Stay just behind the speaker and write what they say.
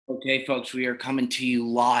Okay, folks, we are coming to you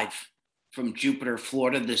live from Jupiter,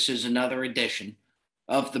 Florida. This is another edition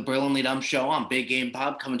of the Brilliantly Dumb Show on Big Game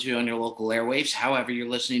Bob, coming to you on your local airwaves. However you're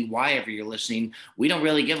listening, whyever you're listening, we don't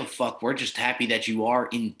really give a fuck. We're just happy that you are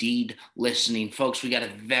indeed listening. Folks, we got a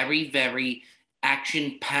very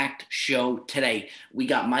action-packed show today. We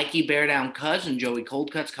got Mikey Bear Down Cuz and Joey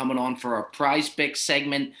Coldcuts coming on for our prize pick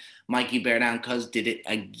segment. Mikey Bear Down Cuz did it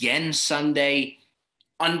again Sunday.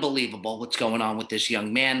 Unbelievable what's going on with this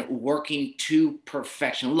young man, working to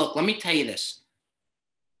perfection. Look, let me tell you this.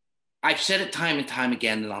 I've said it time and time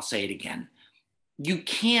again, and I'll say it again. You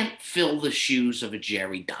can't fill the shoes of a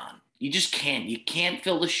Jerry Don. You just can't. You can't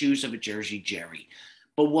fill the shoes of a Jersey Jerry.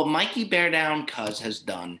 But what Mikey Bear Down Cuz has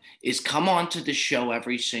done is come on to the show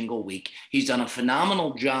every single week. He's done a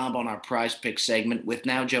phenomenal job on our prize pick segment with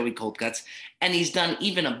now Joey Coldcuts, and he's done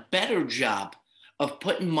even a better job of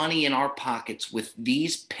putting money in our pockets with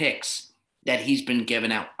these picks that he's been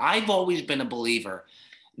giving out. I've always been a believer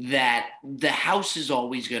that the house is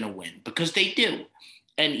always going to win because they do.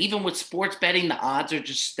 And even with sports betting, the odds are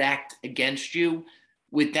just stacked against you.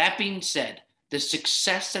 With that being said, the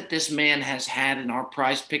success that this man has had in our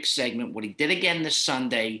prize pick segment, what he did again this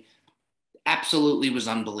Sunday, absolutely was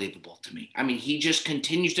unbelievable to me. I mean, he just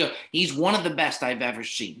continues he's one of the best I've ever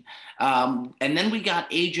seen. And then we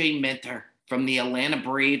got AJ Minter from the Atlanta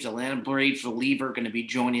Braves reliever, going to be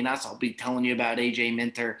joining us. I'll be telling you about AJ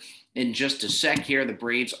Minter in just a sec here. The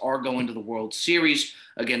Braves are going to the World Series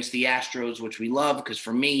against the Astros, which we love because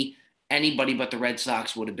for me, anybody but the Red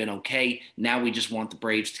Sox would have been okay. Now we just want the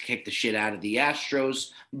Braves to kick the shit out of the Astros.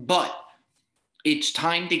 But it's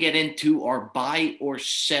time to get into our buy or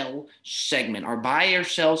sell segment. Our buy or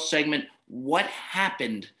sell segment, what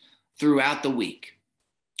happened throughout the week?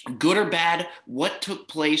 Good or bad, what took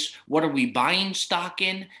place, what are we buying stock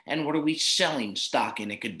in, and what are we selling stock in?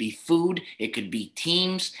 It could be food, it could be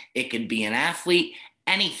teams, it could be an athlete,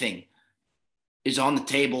 anything is on the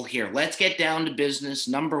table here. Let's get down to business.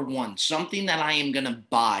 Number one, something that I am going to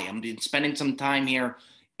buy. I'm spending some time here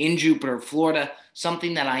in Jupiter, Florida.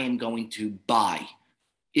 Something that I am going to buy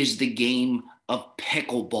is the game of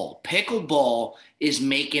pickleball. Pickleball is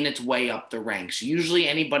making its way up the ranks. Usually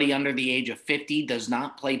anybody under the age of 50 does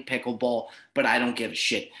not play pickleball, but I don't give a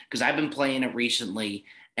shit because I've been playing it recently,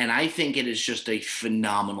 and I think it is just a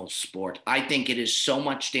phenomenal sport. I think it is so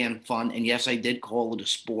much damn fun, and yes, I did call it a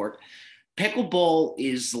sport. Pickleball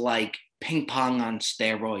is like ping pong on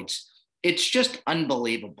steroids. It's just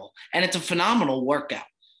unbelievable, and it's a phenomenal workout.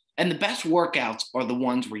 And the best workouts are the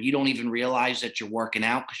ones where you don't even realize that you're working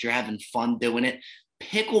out because you're having fun doing it.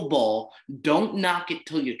 Pickleball, don't knock it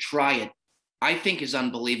till you try it, I think is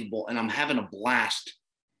unbelievable. And I'm having a blast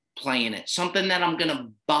playing it. Something that I'm going to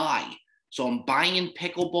buy. So I'm buying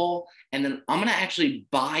pickleball, and then I'm going to actually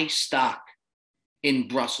buy stock in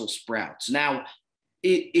Brussels sprouts. Now,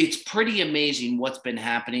 it's pretty amazing what's been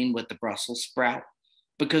happening with the Brussels sprout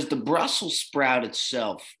because the Brussels sprout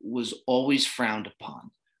itself was always frowned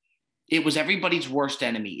upon. It was everybody's worst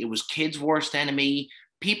enemy. It was kids' worst enemy.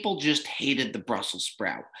 People just hated the Brussels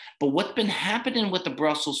sprout. But what's been happening with the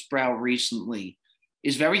Brussels sprout recently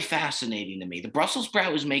is very fascinating to me. The Brussels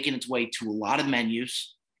sprout is making its way to a lot of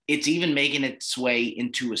menus. It's even making its way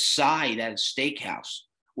into a side at a steakhouse,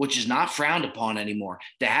 which is not frowned upon anymore.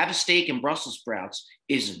 To have a steak and Brussels sprouts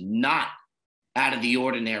is not out of the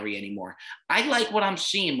ordinary anymore. I like what I'm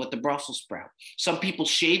seeing with the Brussels sprout. Some people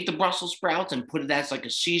shave the Brussels sprouts and put it as like a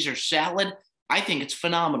Caesar salad. I think it's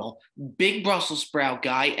phenomenal. Big Brussels sprout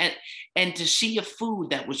guy. And to see a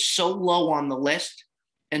food that was so low on the list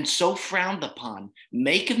and so frowned upon,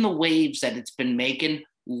 making the waves that it's been making,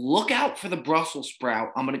 look out for the Brussels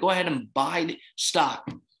sprout. I'm going to go ahead and buy stock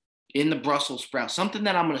in the Brussels sprout, something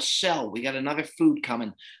that I'm going to sell. We got another food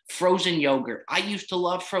coming, frozen yogurt. I used to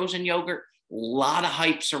love frozen yogurt. A lot of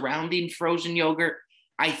hype surrounding frozen yogurt.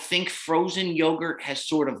 I think frozen yogurt has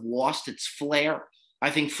sort of lost its flair. I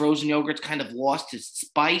think frozen yogurt's kind of lost its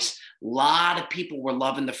spice. A lot of people were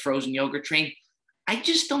loving the frozen yogurt train. I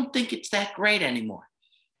just don't think it's that great anymore.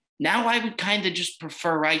 Now I would kind of just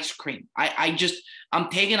prefer ice cream. I'm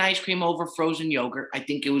taking ice cream over frozen yogurt. I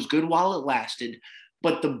think it was good while it lasted,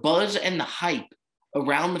 but the buzz and the hype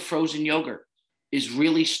around the frozen yogurt is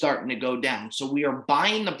really starting to go down. So we are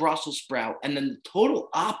buying the Brussels sprout, and then the total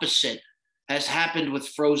opposite has happened with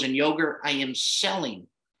frozen yogurt. I am selling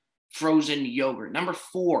frozen yogurt. Number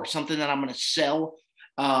 4, something that I'm going to sell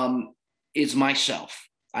is myself.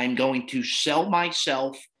 I'm going to sell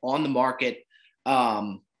myself on the market.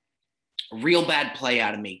 Real bad play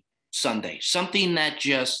out of me Sunday. Something that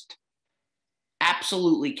just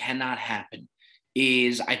absolutely cannot happen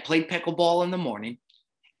is I played pickleball in the morning.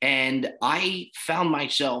 And I found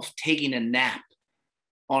myself taking a nap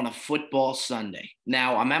on a football Sunday.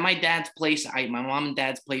 Now, I'm at my dad's place, my mom and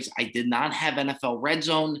dad's place. I did not have NFL Red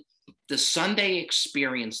Zone. The Sunday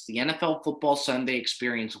experience, the NFL football Sunday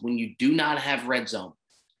experience, when you do not have Red Zone,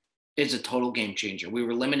 is a total game changer. We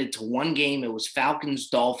were limited to one game. It was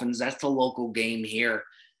Falcons-Dolphins. That's the local game here.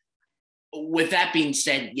 With that being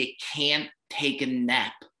said, you can't take a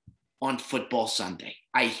nap on football Sunday.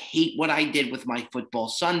 I hate what I did with my football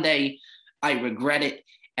Sunday. I regret it.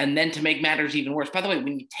 And then to make matters even worse, by the way,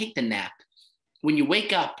 when you take the nap, when you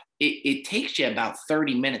wake up, it takes you about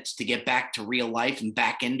 30 minutes to get back to real life and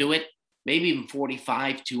back into it, maybe even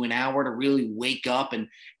 45 to an hour to really wake up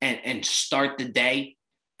and start the day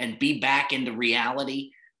and be back into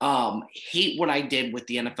reality. Hate what I did with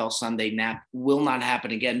the NFL Sunday nap. Will not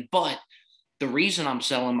happen again. But the reason I'm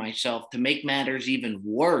selling myself, to make matters even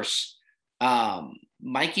worse,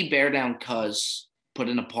 Mikey Bear Down Cuz put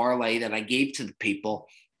in a parlay that I gave to the people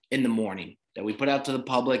in the morning, that we put out to the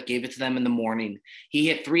public, gave it to them in the morning. He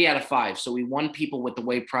hit 3 out of 5. So we won people with the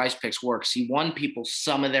way Prize Picks works. He won people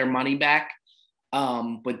some of their money back.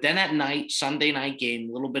 But then at night, Sunday night game,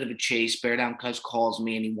 a little bit of a chase. Bear Down Cuz calls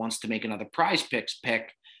me and he wants to make another Prize Picks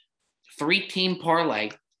pick. 3-team parlay,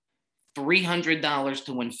 $300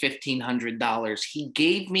 to win $1,500. He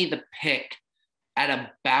gave me the pick at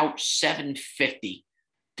about $750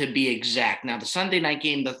 to be exact. Now, the Sunday night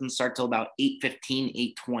game doesn't start till about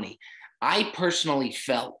 8:15, 8:20. I personally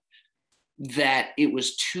felt that it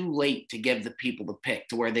was too late to give the people the pick,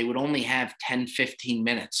 to where they would only have 10, 15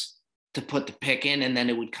 minutes to put the pick in, and then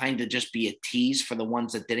it would kind of just be a tease for the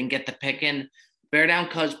ones that didn't get the pick in. Bear Down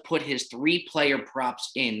Cuz put his 3-player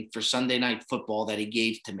props in for Sunday Night Football that he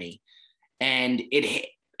gave to me, and it hit.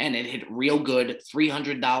 And it hit real good,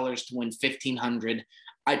 $300 to win $1,500.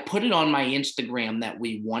 I put it on my Instagram that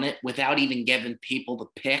we won it without even giving people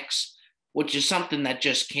the picks, which is something that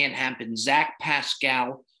just can't happen. Zach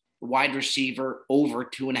Pascal, wide receiver, over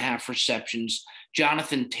 2.5 receptions.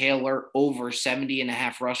 Jonathan Taylor, over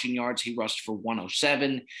 70.5 rushing yards. He rushed for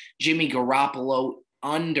 107. Jimmy Garoppolo,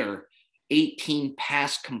 under 18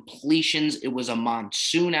 pass completions. It was a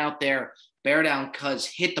monsoon out there. Bear Down Cuz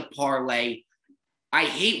hit the parlay. I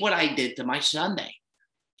hate what I did to my Sunday.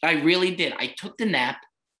 I really did. I took the nap.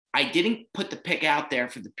 I didn't put the pick out there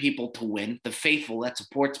for the people to win, the faithful that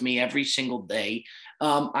supports me every single day.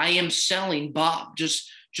 I am selling Bob, just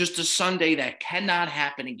a Sunday that cannot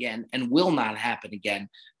happen again and will not happen again.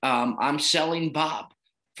 I'm selling Bob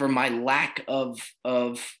for my lack of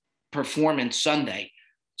performance Sunday.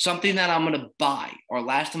 Something that I'm going to buy, our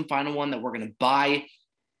last and final one that we're going to buy,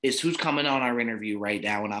 is who's coming on our interview right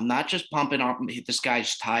now. And I'm not just pumping on this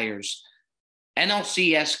guy's tires.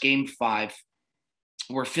 NLCS Game 5.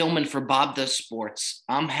 We're filming for Bob Does Sports.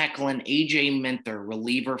 I'm heckling AJ Minter,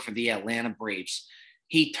 reliever for the Atlanta Braves.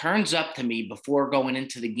 He turns up to me before going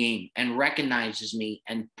into the game and recognizes me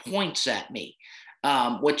and points at me,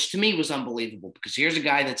 which to me was unbelievable, because here's a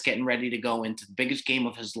guy that's getting ready to go into the biggest game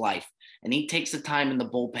of his life. And he takes the time in the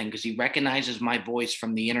bullpen because he recognizes my voice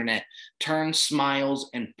from the internet, turns,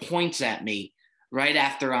 smiles, and points at me right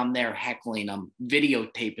after I'm there heckling. I'm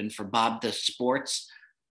videotaping for Bob Does Sports.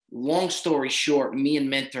 Long story short, me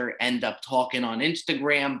and Minter end up talking on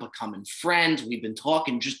Instagram, becoming friends. We've been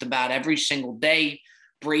talking just about every single day.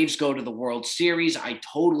 Braves go to the World Series. I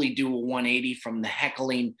totally do a 180 from the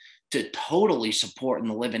heckling to totally supporting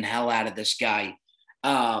the living hell out of this guy.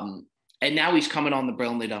 And now he's coming on the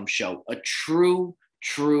Brilliantly Dumb show. A true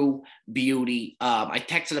beauty. I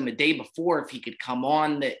texted him a day before if he could come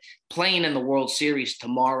on, playing in the World Series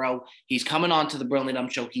tomorrow. He's coming on to the Brilliantly Dumb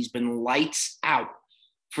show. He's been lights out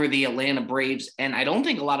for the Atlanta Braves. And I don't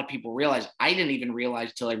think a lot of people realize, I didn't even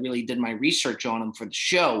realize till I really did my research on him for the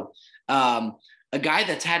show. A guy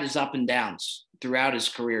that's had his up and downs throughout his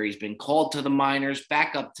career. He's been called to the minors,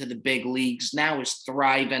 back up to the big leagues, now is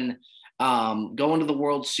thriving. Going to the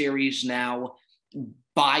World Series now.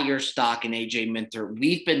 Buy your stock in AJ Minter.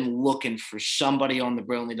 We've been looking for somebody on the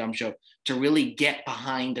Brilliantly Dumb show to really get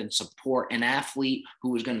behind and support an athlete who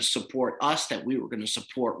was going to support us, that we were going to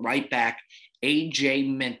support right back.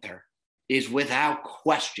 AJ Minter is without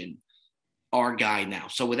question our guy now.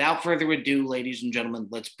 So without further ado, ladies and gentlemen,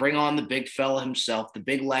 let's bring on the big fella himself, the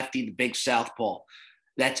big lefty, the big southpaw.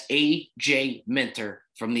 That's AJ Minter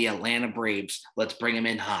from the Atlanta Braves. Let's bring him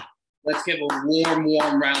in hot. Let's give a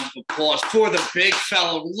warm round of applause for the big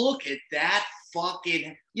fella. Look at that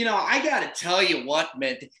fucking, I got to tell you what,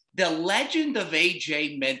 man, the legend of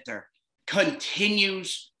AJ Minter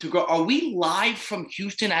continues to grow. Are we live from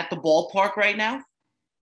Houston at the ballpark right now?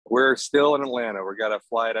 We're still in Atlanta. We got a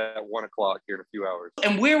flight at 1:00 here in a few hours.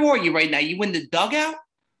 And where are you right now? You in the dugout?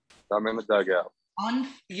 I'm in the dugout.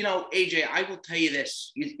 AJ, I will tell you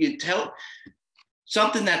this. You tell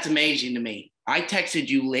something that's amazing to me. I texted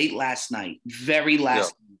you late last night, very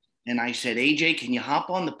last night, and I said, AJ, can you hop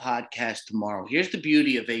on the podcast tomorrow? Here's the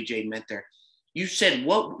beauty of AJ Minter. You said,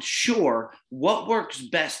 what works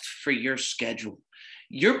best for your schedule?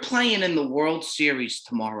 You're playing in the World Series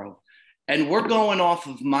tomorrow, and we're going off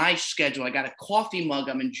of my schedule. I got a coffee mug.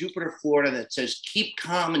 I'm in Jupiter, Florida that says, keep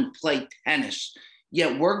calm and play tennis.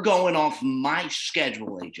 Yet we're going off my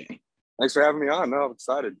schedule, AJ. Thanks for having me on. No, I'm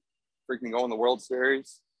excited. Freaking going the World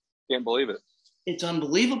Series. Can't believe it. It's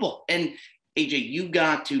unbelievable. And AJ, you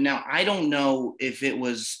got to. Now, I don't know if it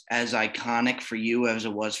was as iconic for you as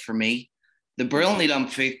it was for me. The Brilliantly Dumb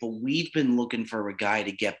Faithful, we've been looking for a guy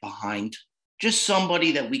to get behind. Just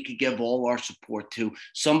somebody that we could give all our support to,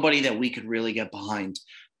 somebody that we could really get behind.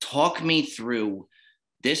 Talk me through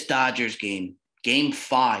this Dodgers game, Game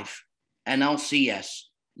 5, NLCS.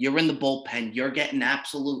 You're in the bullpen. You're getting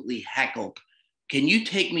absolutely heckled. Can you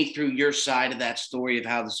take me through your side of that story of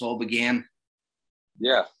how this all began?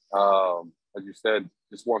 Yeah. As you said,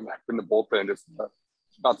 just warmed back in the bullpen, just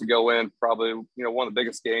about to go in, probably, one of the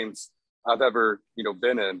biggest games I've ever,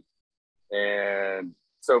 been in. And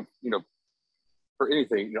so, for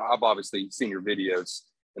anything, I've obviously seen your videos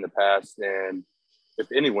in the past. And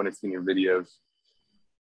if anyone has seen your videos,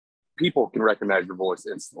 people can recognize your voice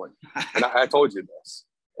instantly. And I told you this.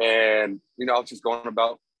 And, I was just going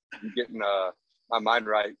about getting my mind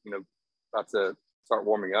right, about to start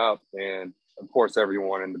warming up. And, of course,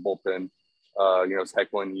 everyone in the bullpen, is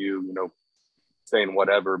heckling you, saying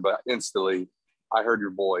whatever. But instantly, I heard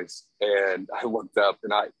your voice, and I looked up,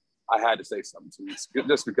 and I had to say something to you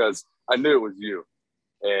just because I knew it was you.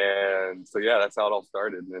 And so, yeah, that's how it all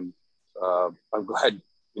started. And I'm glad,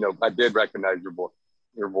 I did recognize your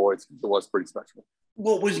voice. It was pretty special.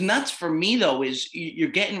 What was nuts for me, though, is you're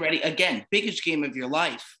getting ready. Again, biggest game of your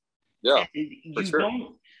life. Yeah, for sure.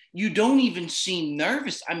 You don't even seem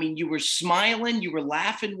nervous. I mean, you were smiling, you were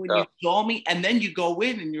laughing when you saw me, and then you go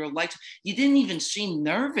in and you're like, you didn't even seem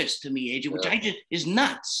nervous to me, AJ, which is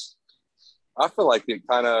nuts. I feel like it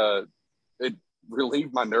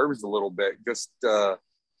relieved my nerves a little bit, just to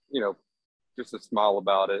smile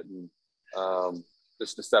about it and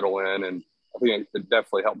just to settle in. And I think it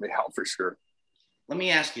definitely helped me out for sure. Let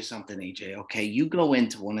me ask you something, AJ. Okay, you go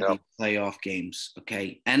into one of these playoff games,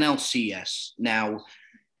 okay, NLCS. Now,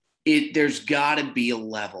 there's got to be a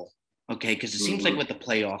level, okay, because it seems like with the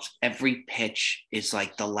playoffs, every pitch is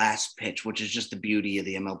like the last pitch, which is just the beauty of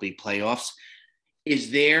the MLB playoffs.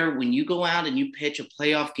 Is there, when you go out and you pitch a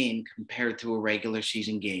playoff game compared to a regular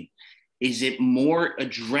season game, is it more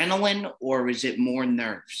adrenaline or is it more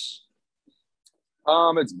nerves?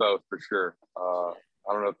 It's both for sure.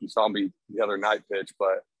 I don't know if you saw me the other night pitch,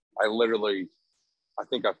 but I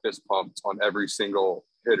think I fist pumped on every single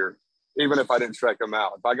hitter, even if I didn't strike them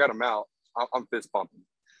out. If I got them out, I'm fist pumping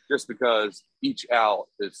just because each out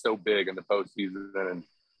is so big in the postseason. And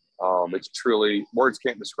it's truly, words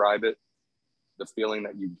can't describe it, the feeling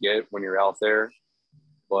that you get when you're out there,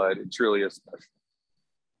 but it truly is special.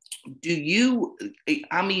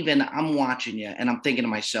 I'm watching you and I'm thinking to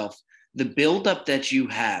myself, the buildup that you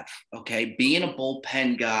have, okay, being a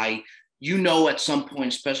bullpen guy, at some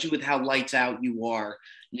point, especially with how lights out you are,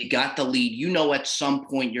 you got the lead, at some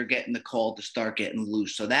point you're getting the call to start getting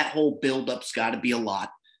loose. So that whole buildup's got to be a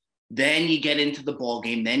lot. Then you get into the ball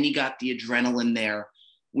game. Then you got the adrenaline there.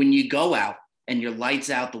 When you go out and your lights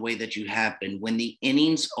out the way that you have been, when the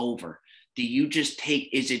inning's over, do you just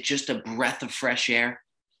is it just a breath of fresh air?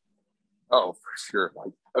 Oh, for sure.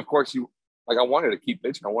 Of course I wanted to keep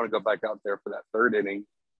pitching. I want to go back out there for that third inning.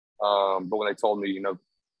 But when they told me,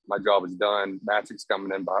 my job is done, Luke's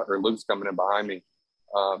coming in behind me,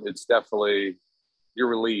 it's definitely, you're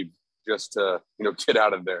relieved just to, get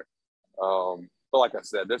out of there. But like I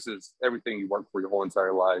said, this is everything you work for your whole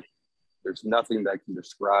entire life. There's nothing that can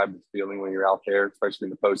describe the feeling when you're out there, especially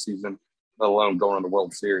in the postseason, let alone going on the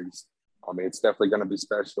World Series. I mean, it's definitely going to be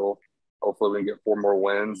special. Hopefully we can get 4 more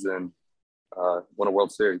wins and win a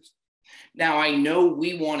World Series. Now, I know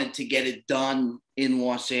we wanted to get it done in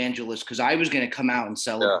Los Angeles because I was going to come out and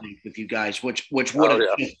celebrate with you guys, which would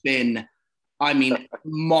have just been,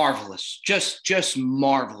 marvelous, just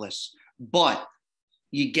marvelous. But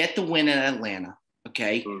you get the win in Atlanta,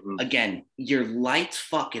 okay? Mm-hmm. Again, your lights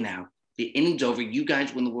fucking out. The inning's over. You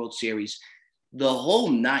guys win the World Series. The whole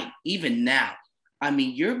night, even now,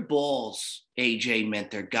 your balls, AJ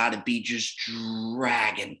Minter, got to be just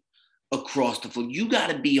dragging across the field. You got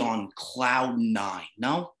to be on cloud 9,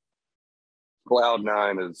 no? Cloud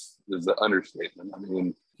 9 is the understatement.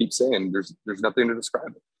 Keep saying there's nothing to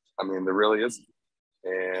describe it. There really isn't.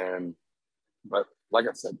 But like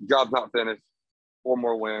I said, job's not finished. 4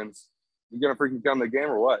 more wins. You gonna freaking come to the game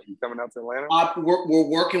or what? You coming out to Atlanta? We're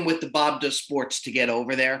working with the Bob Does Sports to get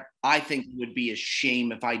over there. I think it would be a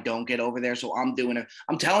shame if I don't get over there. So I'm doing it.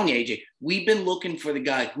 I'm telling you, AJ, we've been looking for the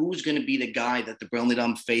guy who was going to be the guy that the Brilliantly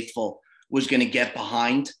Dumb faithful was going to get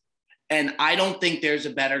behind. And I don't think there's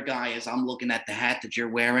a better guy as I'm looking at the hat that you're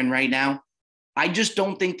wearing right now. I just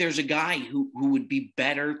don't think there's a guy who would be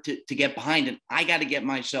better to get behind. And I got to get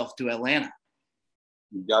myself to Atlanta.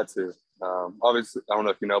 You got to. Obviously, I don't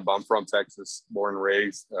know if you know, but I'm from Texas, born and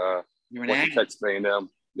raised. You're an Went to Texas A&M.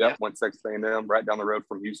 Yep, went to Texas A&M, right down the road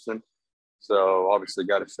from Houston. So obviously,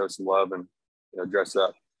 got to show some love and dress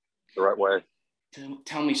up the right way.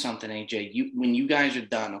 Tell me something, AJ. When you guys are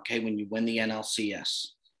done, okay, when you win the NLCS,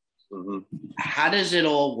 how does it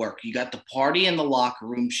all work? You got the party in the locker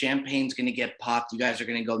room. Champagne's going to get popped. You guys are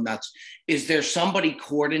going to go nuts. Is there somebody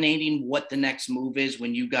coordinating what the next move is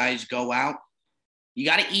when you guys go out? You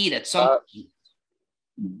got to eat at some point.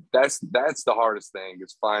 That's the hardest thing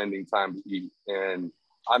is finding time to eat. And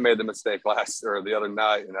I made the mistake the other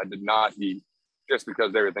night, and I did not eat just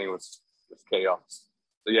because everything was chaos.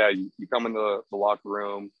 So yeah, you come into the locker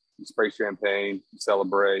room, you spray champagne, you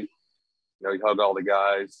celebrate, you hug all the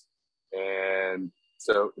guys. And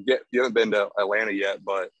so you haven't been to Atlanta yet,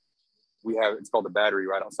 but it's called the Battery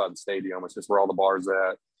right outside the stadium. It's just where all the bars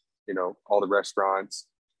at, all the restaurants.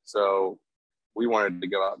 So we wanted to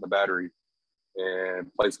go out in the Battery and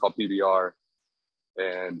a place called PBR.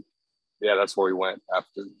 And yeah, that's where we went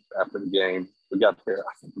after the game. I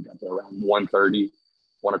think we got there around 1:30,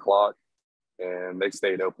 1 o'clock. And they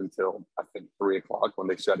stayed open till I think 3 o'clock when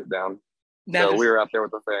they shut it down. So we were out there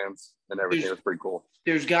with the fans and everything. It was pretty cool.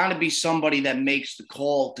 There's got to be somebody that makes the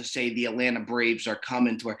call to say the Atlanta Braves are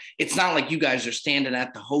coming to her. It's not like you guys are standing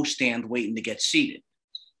at the host stand waiting to get seated.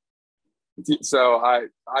 So I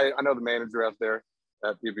know the manager out there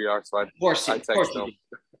at PBR, so I text him.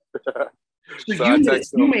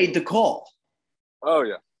 So you made the call. Oh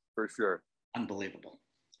yeah, for sure. Unbelievable.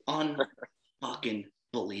 Unfucking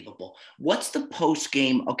believable. What's the post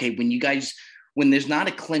game? Okay, when there's not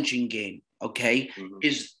a clinching game, okay,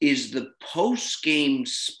 is the post game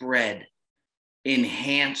spread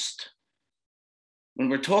enhanced? When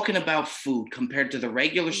we're talking about food compared to the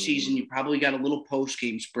regular season, you probably got a little post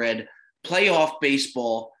game spread. Playoff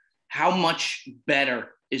baseball, how much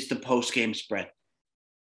better is the post game spread?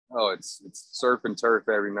 Oh, it's surf and turf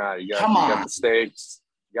every night. You got the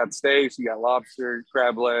steaks, you got lobster,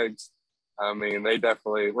 crab legs. I mean,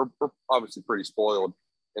 we're obviously pretty spoiled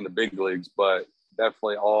in the big leagues, but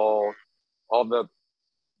definitely all the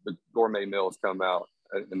gourmet meals come out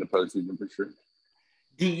in the postseason for sure.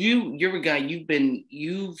 You're a guy, you've been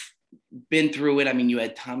through it. I mean, you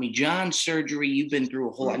had Tommy John surgery. You've been through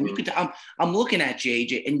a whole lot. I'm looking at you,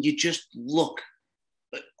 AJ, and you just look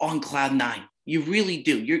on cloud nine. You really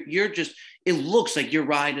do. You're just, it looks like you're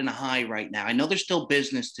riding a high right now. I know there's still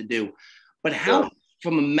business to do, but how,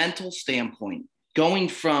 from a mental standpoint, going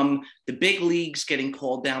from the big leagues, getting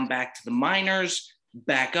called down back to the minors,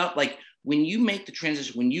 back up, like when you make the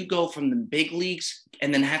transition, when you go from the big leagues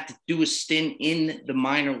and then have to do a stint in the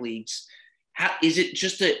minor leagues, is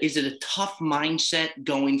it a tough mindset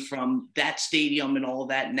going from that stadium and all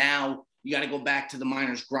that? Now you got to go back to the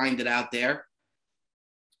minors, grind it out there.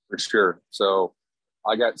 For sure. So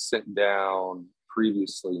I got sent down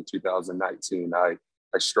previously in 2019. I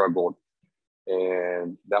struggled,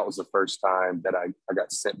 and that was the first time that I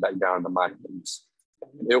got sent back down to the minor leagues.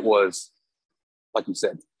 It was, like you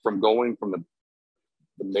said, from going from the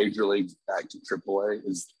major leagues back to AAA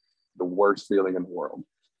is the worst feeling in the world.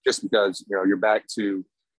 Just because, you're back to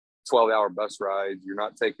 12-hour bus rides. You're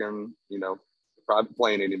not taking, a private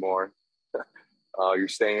plane anymore. You're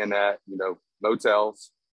staying at, motels.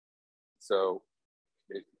 So,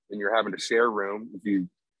 and you're having to share a room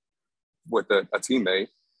with a teammate.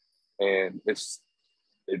 And it's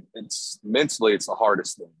mentally, it's the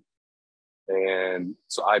hardest thing. And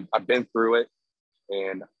so I've been through it.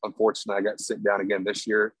 And unfortunately, I got sent down again this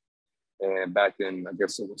year. And I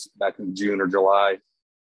guess it was back in June or July.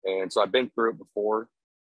 And so I've been through it before.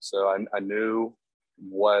 So I knew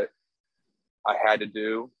what I had to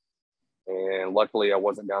do. And luckily I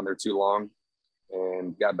wasn't down there too long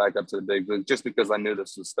and got back up to the big league just because I knew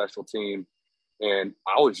this was a special team. And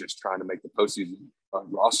I was just trying to make the postseason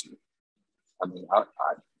roster. I mean,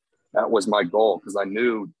 that was my goal because I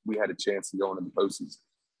knew we had a chance to go into the postseason.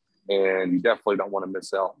 And you definitely don't want to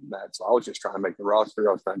miss out on that. So I was just trying to make the roster.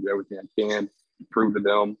 I was trying to do everything I can to prove to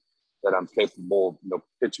them that I'm capable of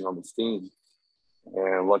pitching on this team.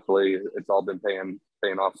 And luckily, it's all been paying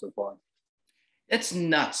off so far. It's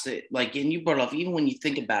nuts. Like, and you brought up, even when you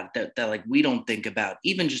think about it, that like we don't think about,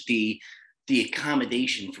 even just the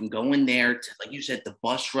accommodation from going there to, like you said, the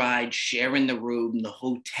bus ride, sharing the room, the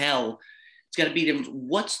hotel. It's got to be different.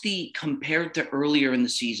 What's the compared to earlier in the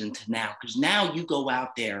season to now? Because now you go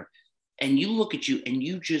out there and you look at you and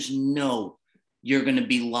you just know you're going to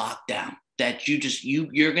be locked down. That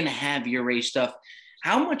you're going to have your race stuff.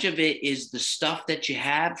 How much of it is the stuff that you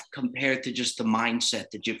have compared to just the mindset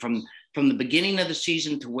that you from the beginning of the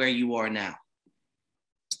season to where you are now?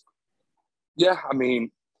 Yeah, I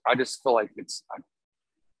mean, I just feel like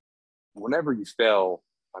whenever you fail,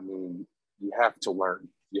 I mean, you have to learn,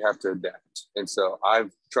 you have to adapt. And so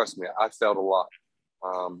trust me, I failed a lot.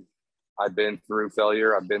 I've been through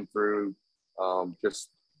failure. I've been through just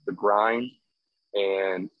the grind.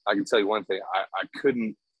 And I can tell you one thing, I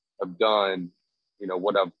couldn't have done,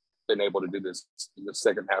 what I've been able to do this in the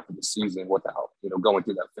second half of the season without, going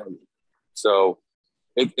through that failure. So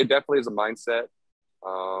it definitely is a mindset.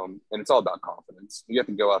 And it's all about confidence. You have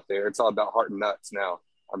to go out there. It's all about heart and nuts now.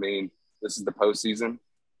 I mean, this is the postseason,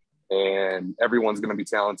 and everyone's going to be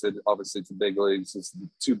talented. Obviously, it's the big leagues. It's the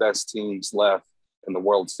two best teams left in the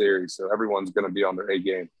World Series, so everyone's going to be on their A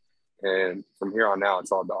game. And from here on out,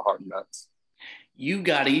 it's all about heart and nuts. You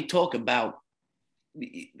talk about,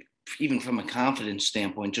 even from a confidence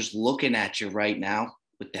standpoint, just looking at you right now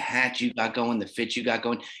with the hat you got going, the fit you got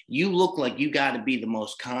going, you look like you got to be the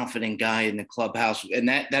most confident guy in the clubhouse, and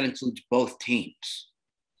that includes both teams.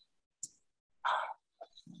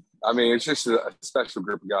 I mean, it's just a special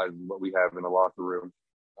group of guys, what we have in the locker room.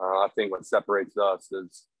 I think what separates us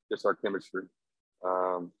is just our chemistry.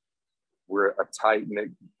 We're a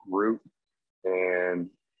tight-knit group,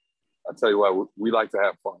 and I tell you what, we like to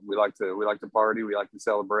have fun. We like to party. We like to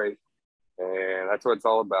celebrate, and that's what it's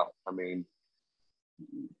all about. I mean,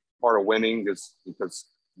 part of winning is because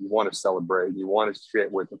you want to celebrate, you want to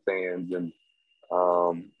shit with the fans, and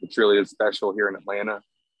it really is special here in Atlanta.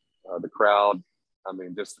 The crowd, I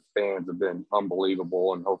mean, just the fans have been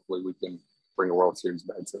unbelievable, and hopefully we can bring a World Series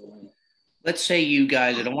back to Atlanta. Let's say you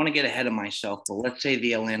guys, I don't want to get ahead of myself, but let's say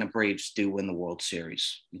the Atlanta Braves do win the World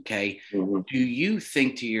Series, okay? Mm-hmm. Do you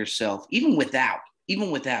think to yourself, even without,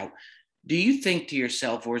 do you think to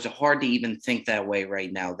yourself, or is it hard to even think that way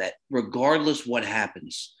right now, that regardless what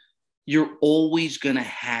happens, you're always going to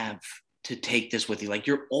have to take this with you? Like,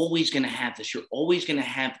 you're always going to have this. You're always going to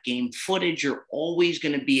have game footage. You're always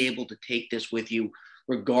going to be able to take this with you,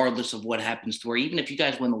 regardless of what happens to her. Even if you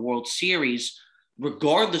guys win the World Series,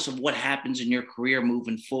 regardless of what happens in your career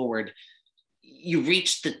moving forward, you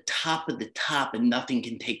reach the top of the top and nothing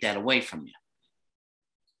can take that away from you.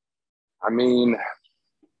 I mean,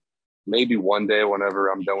 maybe one day whenever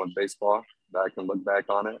I'm done with baseball that I can look back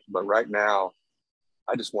on it. But right now,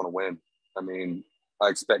 I just want to win. I mean, I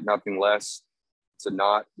expect nothing less to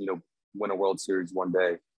not, win a World Series one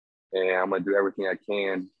day. And I'm going to do everything I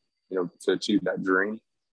can, to achieve that dream.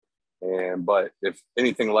 But if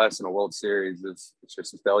anything less in a World Series, it's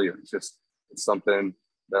just a failure. It's something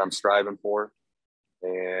that I'm striving for.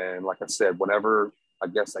 And like I said, whenever I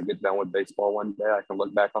guess I get done with baseball one day, I can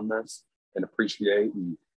look back on this and appreciate.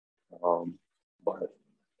 But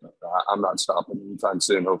I'm not stopping anytime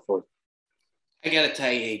soon, hopefully. I got to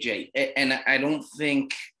tell you, AJ, and I don't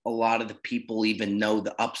think a lot of the people even know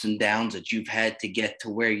the ups and downs that you've had to get to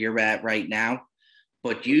where you're at right now.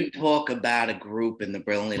 But you talk about a group in the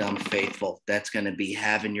Brilliantly Dumb Faithful that's going to be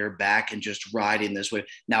having your back and just riding this way.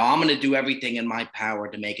 Now, I'm going to do everything in my power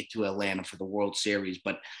to make it to Atlanta for the World Series.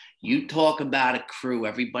 But you talk about a crew,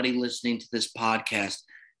 everybody listening to this podcast,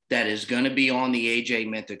 that is going to be on the AJ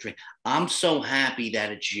Minter train. I'm so happy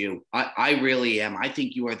that it's you. I really am. I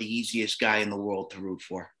think you are the easiest guy in the world to root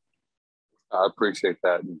for. I appreciate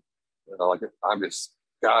that. And, I'm just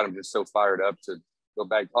so fired up to go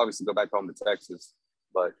back home to Texas.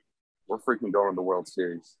 But we're freaking going to the World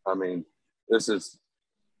Series. I mean, this is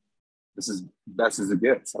best as it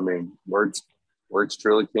gets. I mean, words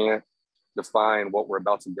truly can't define what we're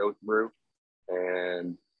about to go through.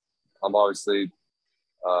 And I'm obviously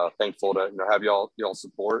thankful to have y'all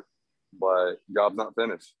support, but job's not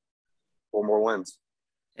finished. 4 more wins.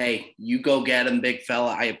 Hey, you go get them, big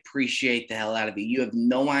fella. I appreciate the hell out of you. You have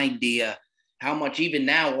no idea how much even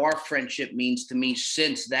now our friendship means to me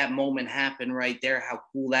since that moment happened right there, how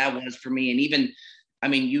cool that was for me. And even, I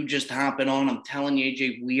mean, you just hopping on, I'm telling you,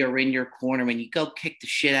 AJ, we are in your corner, and you go kick the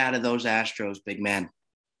shit out of those Astros, big man.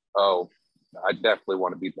 Oh, I definitely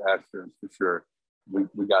want to beat the Astros for sure.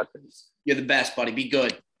 We got this. You're the best, buddy. Be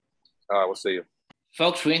good. All right, we'll see you.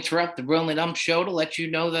 Folks, we interrupt the Brilliantly Dumb Show to let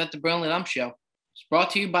you know that the Brilliantly Dumb Show is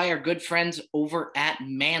brought to you by our good friends over at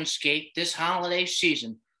Manscaped. This holiday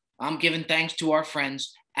season, I'm giving thanks to our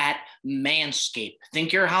friends at Manscaped.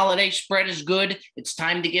 Think your holiday spread is good? It's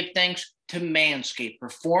time to give thanks to Manscaped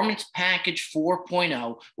Performance Package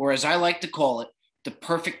 4.0, or as I like to call it, the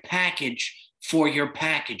perfect package for your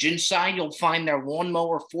package. Inside, you'll find their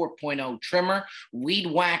Lawnmower 4.0 trimmer, Weed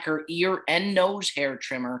Whacker ear and nose hair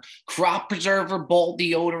trimmer, Crop Preserver ball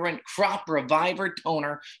deodorant, Crop Reviver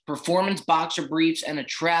toner, Performance boxer briefs, and a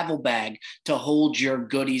travel bag to hold your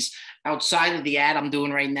goodies. Outside of the ad I'm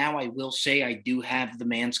doing right now, I will say I do have the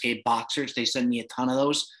Manscaped boxers. They send me a ton of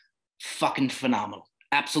those. Fucking phenomenal.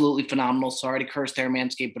 Absolutely phenomenal. Sorry to curse there,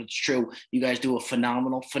 Manscaped, but it's true. You guys do a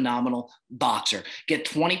phenomenal boxer. Get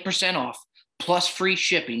 20% off plus free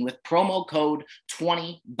shipping with promo code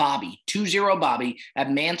 20Bobby, 20Bobby at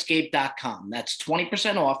manscaped.com. That's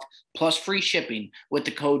 20% off plus free shipping with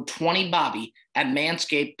the code 20Bobby at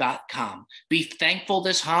manscaped.com. Be thankful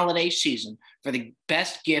this holiday season for the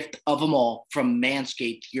best gift of them all from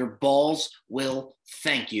Manscaped. Your balls will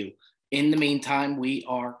thank you. In the meantime, we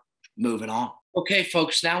are moving on. Okay,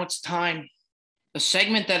 folks, now it's time. A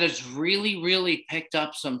segment that has really picked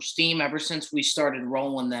up some steam ever since we started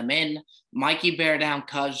rolling them in. Mikey Bear Down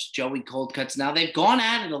Cuz, Joey Cold Cuts. Now, they've gone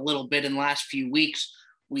at it a little bit in the last few weeks.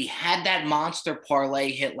 We had that monster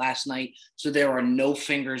parlay hit last night, so there are no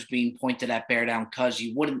fingers being pointed at Bear Down Cuz.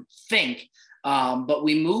 You wouldn't think. But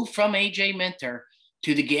we moved from AJ Minter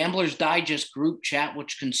to the Gamblers Digest group chat,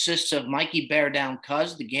 which consists of Mikey Bear Down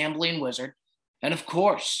Cuz, the gambling wizard, and of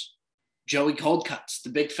course, Joey Cold Cuts, the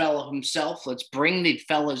big fella himself. Let's bring the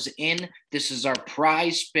fellas in. This is our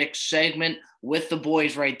prize pick segment with the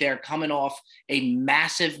boys right there coming off a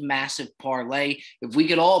massive parlay. If we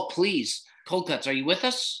could all please, Cold Cuts, are you with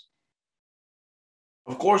us?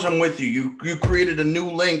 Of course I'm with you. You created a new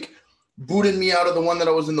link, booted me out of the one that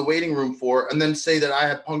I was in the waiting room for, and then say that I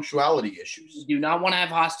had punctuality issues. We do not want to have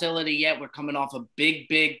hostility yet. We're coming off a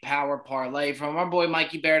big power parlay from our boy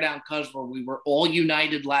Mikey Bear Down Cuz, where we were all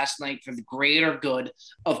united last night for the greater good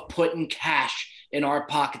of putting cash in our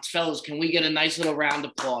pockets. Fellas, can we get a nice little round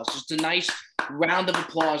of applause? Just a nice round of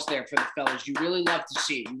applause there for the fellas. You really love to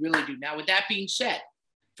see it. You really do. Now, with that being said,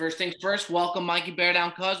 first things first, welcome Mikey Bear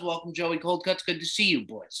Down Cuz. Welcome Joey Cold Cuts. Good to see you,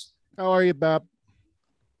 boys. How are you, Bob?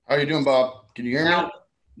 How are you doing, Bob? Can you hear me?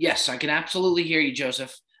 Yes, I can absolutely hear you,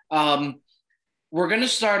 Joseph. We're going to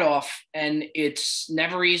start off, and it's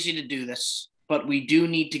never easy to do this, but we do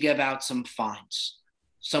need to give out some fines.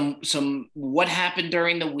 Some what happened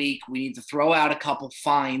during the week. We need to throw out a couple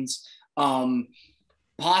fines.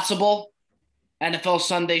 Possible NFL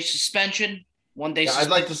Sunday suspension. 1 day. I'd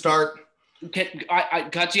like to start.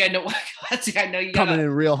 Gutsy, I know. Gutsy, I know you coming in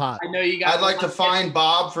real hot. I know you got. I'd like to fine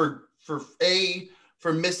Bob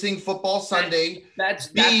for missing football Sunday. That's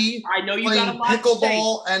B, I know you got a lot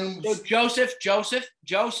pickle-ball to say. And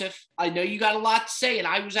Joseph, I know you got a lot to say, and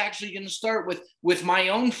I was actually going to start with my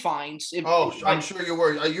own fines. I'm sure you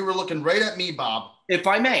were. You were looking right at me, Bob. If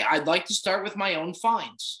I may, I'd like to start with my own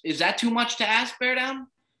fines. Is that too much to ask, Bear Down?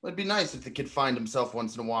 It'd be nice if the kid fined himself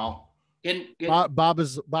once in a while. Bob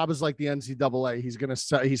is like the NCAA. He's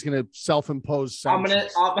gonna self-impose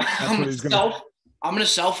sanctions. I'm going to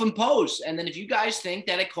self-impose. And then if you guys think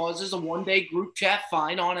that it causes a one-day group chat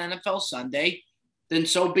fine on NFL Sunday, then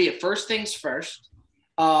so be it. First things first,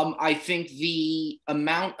 I think the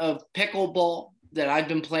amount of pickleball that I've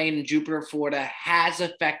been playing in Jupiter, Florida has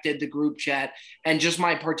affected the group chat and just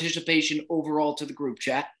my participation overall to the group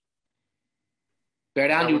chat. Bear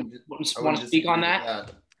Down, you want to speak on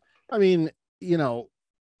that? I mean,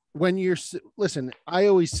 when listen, I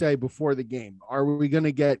always say before the game, are we going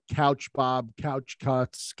to get Couch Bob, Couch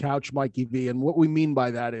Cuts, Couch Mikey V? And what we mean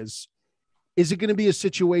by that is it going to be a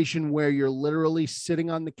situation where you're literally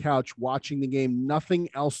sitting on the couch watching the game, nothing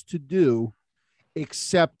else to do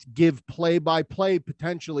except give play-by-play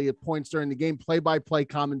potentially at points during the game, play-by-play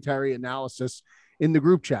commentary analysis in the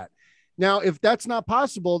group chat? Now, if that's not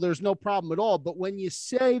possible, there's no problem at all. But when you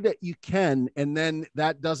say that you can and then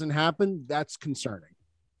that doesn't happen, that's concerning.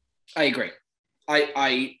 I agree.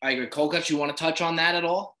 I agree. Cold Cuts, you want to touch on that at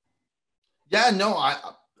all? Yeah, no.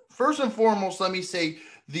 First and foremost, let me say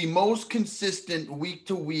the most consistent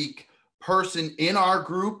week-to-week person in our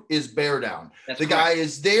group is Bear Down. The guy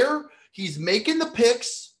is there. He's making the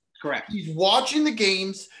picks. Correct. He's watching the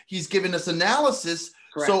games. He's giving us analysis.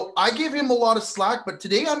 Correct. So I give him a lot of slack, but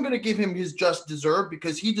today I'm going to give him his just desert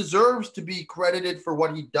because he deserves to be credited for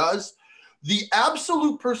what he does. The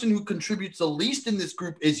absolute person who contributes the least in this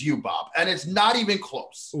group is you, Bob, and it's not even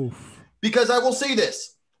close. Oof. Because I will say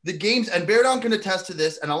this, the games, and Bear Down can attest to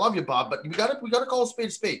this, and I love you, Bob, but we got to call a spade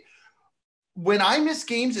a spade. when I miss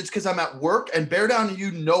games, it's because I'm at work, and Bear Down,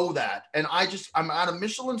 you know that. And I'm at a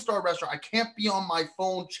Michelin star restaurant. I can't be on my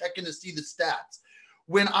phone checking to see the stats.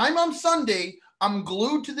 When I'm on Sunday, I'm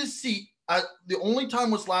glued to this seat. The only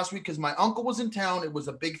time was last week because my uncle was in town. It was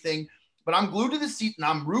a big thing, but I'm glued to the seat and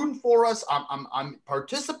I'm rooting for us. I'm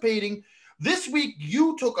participating. This week,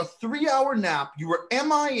 you took a 3-hour nap. You were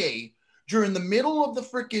MIA during the middle of the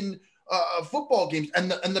freaking football games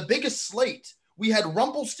and the biggest slate. We had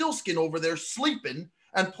Rumpelstiltskin over there sleeping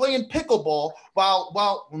and playing pickle-ball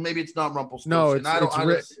while maybe it's not Rumpelstiltskin. No,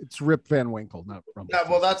 it's Rip Van Winkle, not Rumpelstiltskin.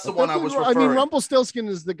 Yeah, well, that's the one I was referring. I mean, Rumpelstiltskin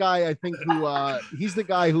is the guy, I think, who he's the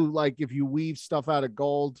guy who, like, if you weave stuff out of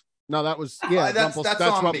gold. No, that was that's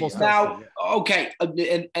Rumpelstiltskin. Now, okay,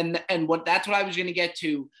 and that's what I was going to get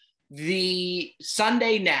to. The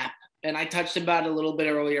Sunday nap, and I touched about it a little bit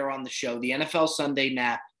earlier on the show. The NFL Sunday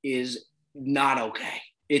nap is not okay.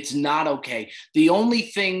 It's not okay. The only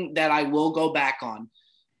thing that I will go back on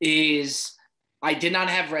is I did not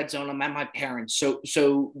have red zone. I'm at my parents. So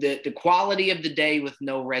the quality of the day with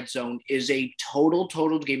no red zone is a total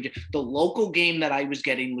game. The local game that I was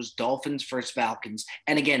getting was Dolphins versus Falcons.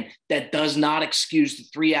 And again, that does not excuse the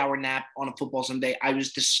 3-hour nap on a football Sunday. I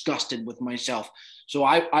was disgusted with myself. So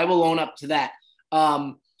I will own up to that.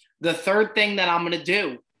 The third thing that I'm going to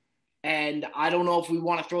do, and I don't know if we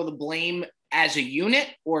want to throw the blame as a unit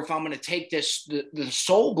or if I'm going to take the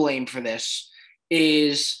sole blame for this,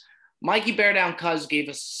 is Mikey Bear Down Cuz gave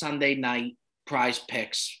us Sunday night prize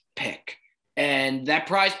picks pick. And that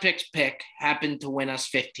prize picks pick happened to win us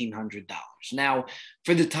 $1,500. Now,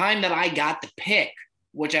 for the time that I got the pick,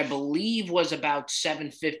 which I believe was about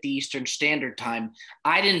 7:50 Eastern Standard Time,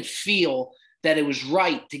 I didn't feel that it was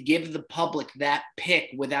right to give the public that pick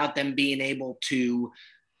without them being able to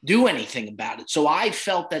do anything about it. So I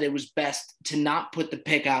felt that it was best to not put the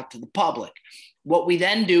pick out to the public. What we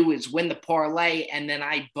then do is win the parlay, and then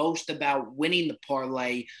I boast about winning the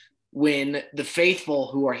parlay when the faithful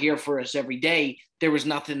who are here for us every day, there was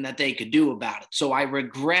nothing that they could do about it. So I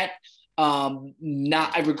regret putting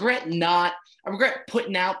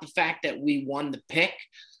out the fact that we won the pick.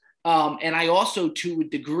 And I also, to a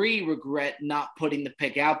degree, regret not putting the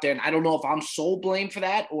pick out there. And I don't know if I'm sole blame for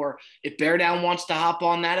that or if Bear Down wants to hop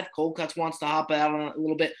on that, if Cold Cuts wants to hop out on it a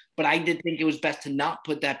little bit. But I did think it was best to not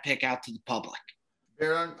put that pick out to the public.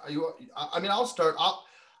 Bear Down, I'll start.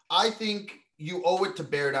 I think you owe it to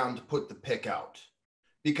Bear Down to put the pick out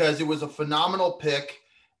because it was a phenomenal pick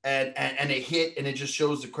and a hit, and it just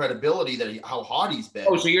shows the credibility that how hot he's been.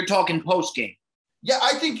 Oh, so you're talking post game. Yeah,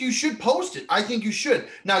 I think you should post it. I think you should.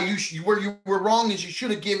 Now, where you were wrong is you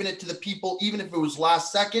should have given it to the people, even if it was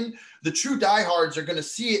last second. The true diehards are going to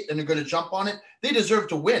see it and they're going to jump on it. They deserve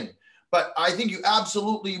to win. But I think you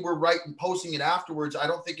absolutely were right in posting it afterwards. I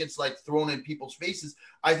don't think it's like thrown in people's faces.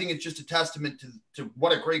 I think it's just a testament to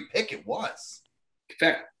what a great pick it was.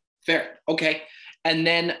 Fair. Okay. And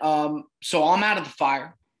then, so I'm out of the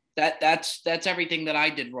fire. That's everything that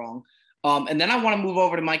I did wrong. And then I want to move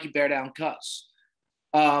over to Mikey Bear Down Cuz.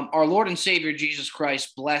 Our Lord and Savior Jesus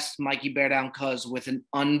Christ blessed Mikey Bear Down Cuz with an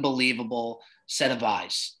unbelievable set of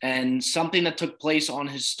eyes, and something that took place on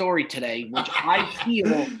his story today, which I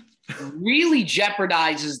feel really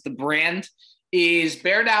jeopardizes the brand, is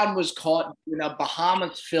Bear Down was caught in a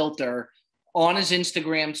Bahamas filter on his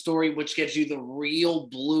Instagram story, which gives you the real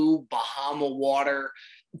blue Bahama water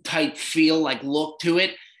type feel, like look to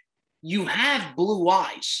it. You have blue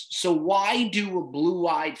eyes. So why do a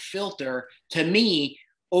blue-eyed filter? To me,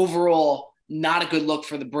 overall, not a good look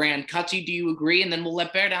for the brand. Cutsy, do you agree? And then we'll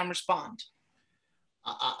let Bear Down respond.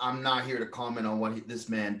 I'm not here to comment on what this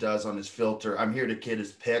man does on his filter. I'm here to kid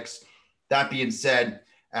his picks. That being said,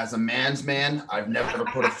 as a man's man, I've never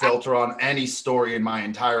put a filter on any story in my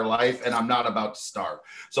entire life, and I'm not about to start.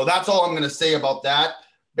 So that's all I'm going to say about that.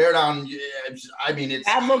 Bear Down, I mean, it's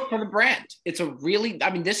bad look for the brand. It's a really,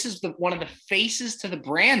 I mean, this is one of the faces to the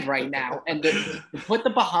brand right now. And to put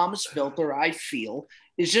the Bahamas filter, I feel,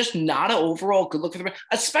 is just not an overall good look for the brand,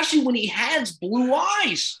 especially when he has blue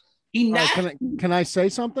eyes. Can I say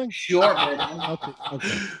something? Sure. Okay. All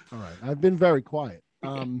right. I've been very quiet.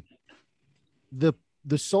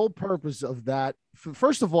 The sole purpose of that,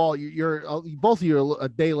 first of all, you're both of you are a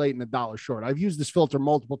day late and $1 short. I've used this filter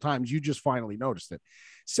multiple times. You just finally noticed it.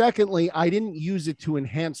 Secondly, I didn't use it to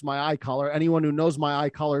enhance my eye color. Anyone who knows my eye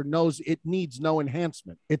color knows it needs no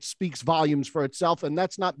enhancement. It speaks volumes for itself. And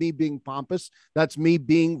that's not me being pompous. That's me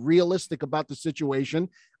being realistic about the situation,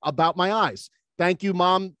 about my eyes. Thank you,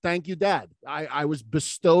 Mom. Thank you, Dad. I was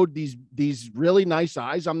bestowed these really nice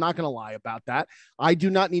eyes. I'm not going to lie about that. I do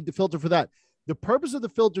not need the filter for that. The purpose of the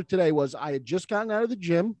filter today was I had just gotten out of the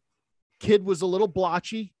gym. Kid was a little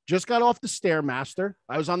blotchy, just got off the Stairmaster.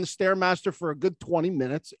 I was on the Stairmaster for a good 20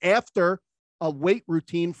 minutes after a weight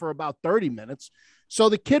routine for about 30 minutes. So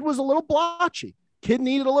the kid was a little blotchy. Kid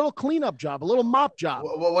needed a little cleanup job, a little mop job.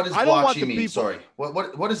 What does blotchy mean? Sorry.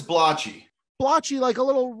 What is blotchy? Blotchy, like a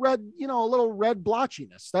little red, a little red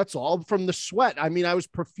blotchiness. That's all from the sweat. I mean, I was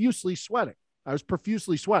profusely sweating.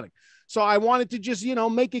 So I wanted to just,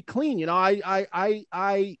 make it clean.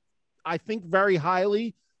 I think very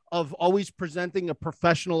highly of always presenting a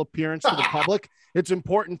professional appearance to the public. It's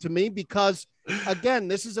important to me because, again,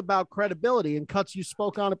 this is about credibility, and Cuts, you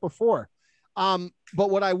spoke on it before. But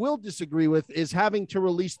what I will disagree with is having to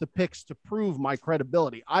release the picks to prove my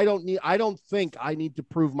credibility. I don't think I need to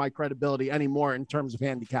prove my credibility anymore in terms of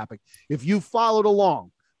handicapping. If you followed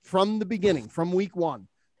along from the beginning, from week one,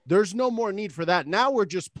 there's no more need for that. Now we're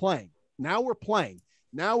just playing. Now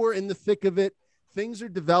we're in the thick of it. Things are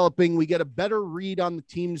developing. We get a better read on the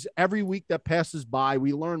teams every week that passes by.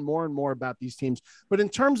 We learn more and more about these teams. But in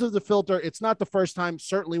terms of the filter, it's not the first time,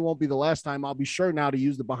 certainly won't be the last time. I'll be sure now to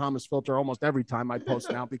use the Bahamas filter almost every time I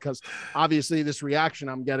post now, because obviously this reaction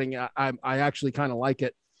I'm getting, I actually kind of like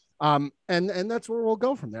it. And that's where we'll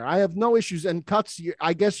go from there. I have no issues. And Cuts,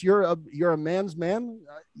 I guess you're a man's man.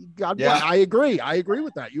 God bless. I agree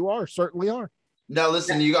with that. You certainly are. Now,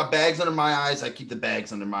 listen, you got bags under my eyes. I keep the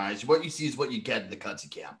bags under my eyes. What you see is what you get in the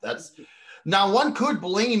Cutsy camp. Now, one could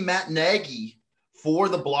blame Matt Nagy for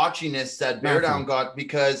the blotchiness that Bear Down got,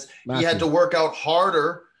 because he had to work out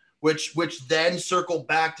harder, which then circled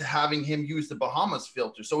back to having him use the Bahamas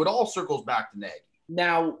filter. So it all circles back to Nagy.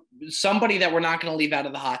 Now, somebody that we're not going to leave out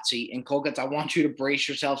of the hot seat, and Colcuts, I want you to brace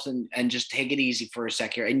yourselves and just take it easy for a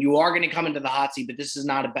sec here. And you are going to come into the hot seat, but this is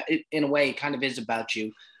not about, in a way, it kind of is about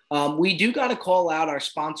you. We do got to call out our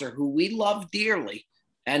sponsor, who we love dearly,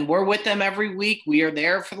 and we're with them every week. We are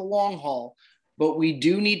there for the long haul, but we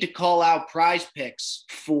do need to call out Prize Picks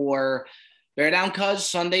for Bear Down Cuz.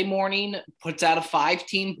 Sunday morning puts out a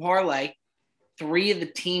 5-team parlay. 3 of the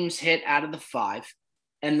teams hit out of the 5.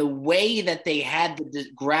 And the way that they had the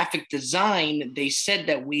graphic design, they said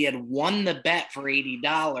that we had won the bet for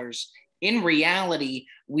 $80. In reality,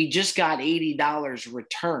 we just got $80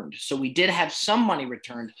 returned. So we did have some money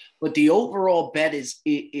returned, but the overall bet is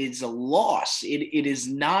a loss. It is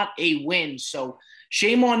not a win. So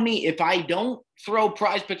shame on me if I don't throw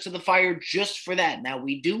Prize Picks to the fire just for that. Now,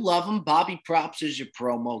 we do love them. Bobby Props is your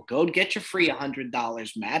promo code. Get your free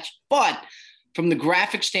 $100 match. But from the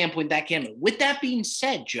graphic standpoint, that can. With that being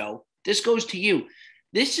said, Joe, this goes to you.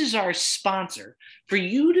 This is our sponsor. For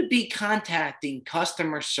you to be contacting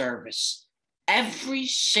customer service every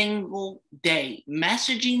single day,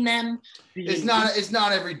 messaging them. It's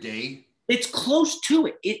not every day. It's close to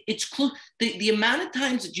it. It's close. The amount of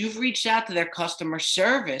times that you've reached out to their customer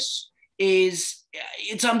service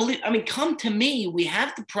it's unbelievable. I mean, come to me. We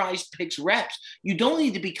have the Prize Picks reps. You don't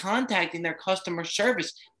need to be contacting their customer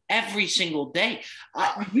service every single day.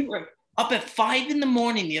 We were up at 5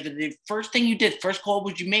 a.m. the other day. First thing you did, first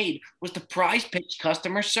call you made was the Prize Picks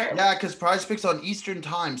customer service. Yeah, because Prize Picks on Eastern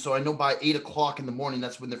time, so I know by 8 o'clock in the morning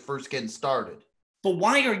that's when they're first getting started. But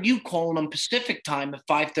why are you calling them Pacific time at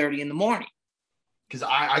 5:30 in the morning? Because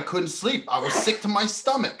I couldn't sleep. I was sick to my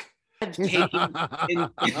stomach. Instead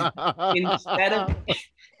of,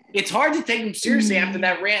 it's hard to take him seriously after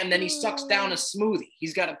that rant, and then he sucks down a smoothie.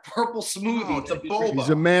 He's got a purple smoothie. Oh, it's a boba. He's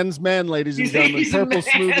a man's man, ladies and gentlemen. Purple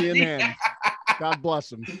smoothie in hand. God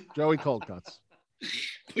bless him. Joey Colcuts.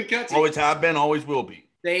 Always have been, always will be.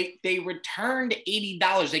 They returned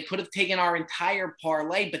 $80. They could have taken our entire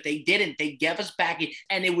parlay, but they didn't. They gave us back,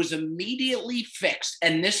 and it was immediately fixed.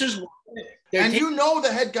 And this is and you know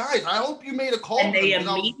the head guys. I hope you made a call. And they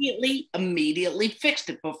immediately fixed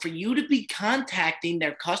it. But for you to be contacting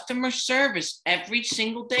their customer service every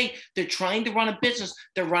single day, they're trying to run a business.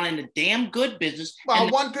 They're running a damn good business. Well,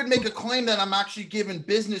 one could make a claim that I'm actually giving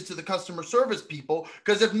business to the customer service people,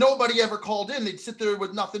 because if nobody ever called in, they'd sit there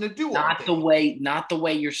with nothing to do. Not the way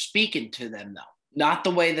you're speaking to them, though. Not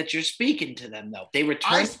the way that you're speaking to them, though.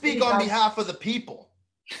 I speak on behalf of the people.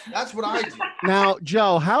 That's what I do. Now,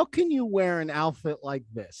 Joe, how can you wear an outfit like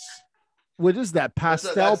this? What is that?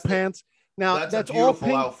 Pastel pants? Now that's all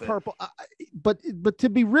pink, outfit. Purple. But to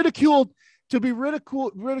be ridiculed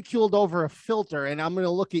over a filter, and I'm going to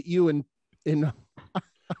look at you in.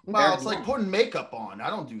 Well, it's like putting makeup on. I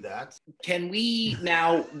don't do that. Can we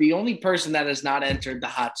now? The only person that has not entered the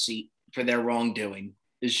hot seat for their wrongdoing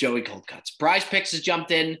is Joey Colcuts. Prize Picks has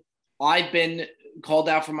jumped in. I've been called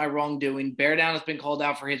out for my wrongdoing. Bear Down has been called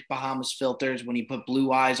out for his Bahamas filters when he put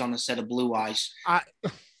blue eyes on a set of blue eyes.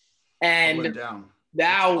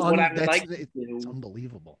 Now, what I would like to it's do,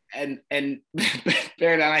 unbelievable. and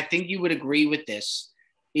Baron, I think you would agree with this,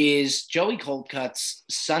 is Joey Coldcut's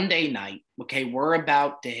Sunday night. Okay, we're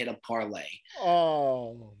about to hit a parlay.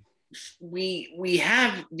 Oh, We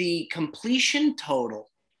have the completion total,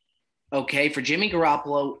 okay, for Jimmy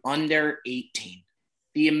Garoppolo under 18.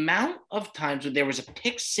 The amount of times when there was a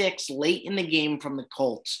pick six late in the game from the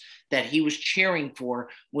Colts that he was cheering for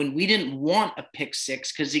when we didn't want a pick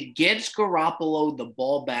six because it gives Garoppolo the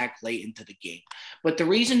ball back late into the game. But the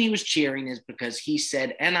reason he was cheering is because he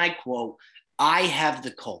said, and I quote, "I have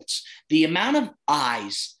the Colts." The amount of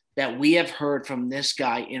eyes that we have heard from this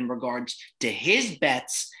guy in regards to his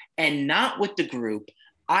bets and not with the group,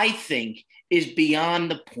 I think is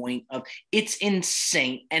beyond the point of it's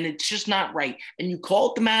insane and it's just not right. And you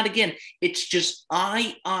called them out again. It's just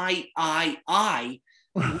I.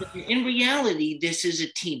 In reality, this is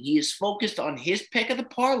a team. He is focused on his pick of the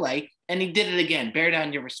parlay, and he did it again. Bear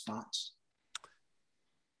down your response.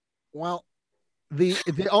 Well,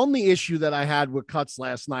 the only issue that I had with Cuts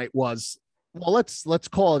last night was, well, let's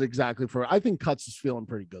call it exactly for. I think Cuts was feeling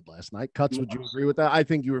pretty good last night. Cuts, would you agree with that? I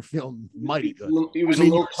think you were feeling mighty good. He was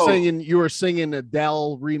you were singing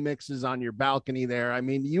Adele remixes on your balcony there. I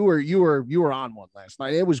mean, you were on one last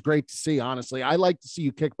night. It was great to see. Honestly, I like to see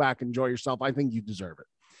you kick back, enjoy yourself. I think you deserve it.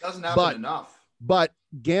 Doesn't happen enough. But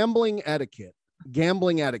gambling etiquette.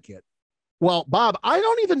 Well, Bob, I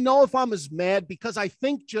don't even know if I'm as mad because I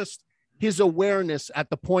think just his awareness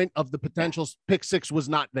at the point of the potential pick six was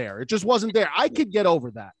not there. It just wasn't there. I could get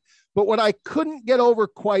over that. But what I couldn't get over,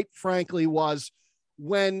 quite frankly, was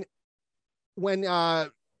when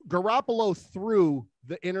Garoppolo threw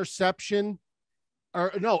the interception,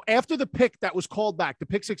 or no, after the pick that was called back, the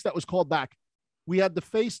pick six that was called back, we had the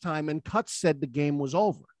FaceTime and Cuts said the game was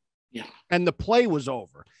over. Yeah. And the play was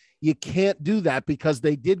over. You can't do that because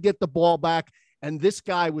they did get the ball back. And this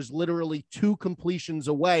guy was literally 2 completions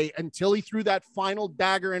away until he threw that final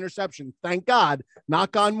dagger interception. Thank God,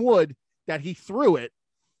 knock on wood, that he threw it.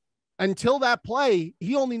 Until that play,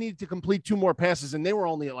 he only needed to complete 2 more passes, and they were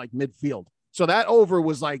only at like midfield. So that over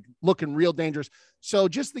was like looking real dangerous. So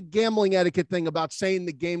just the gambling etiquette thing about saying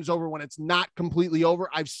the game's over when it's not completely over.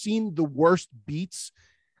 I've seen the worst beats.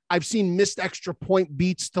 I've seen missed extra point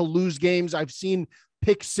beats to lose games. I've seen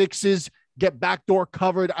pick sixes get backdoor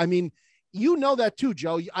covered. I mean, you know that too,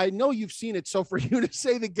 Joe. I know you've seen it. So for you to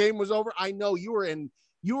say the game was over, I know you were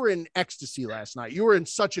in ecstasy last night. You were in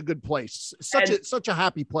such a good place, such a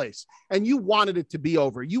happy place, and you wanted it to be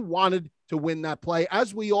over. You wanted to win that play,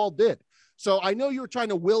 as we all did. So I know you were trying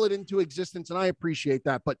to will it into existence, and I appreciate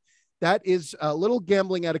that. But that is a little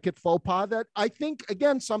gambling etiquette faux pas that I think,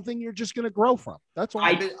 again, something you're just going to grow from. That's all.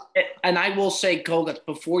 I will say, Kogut,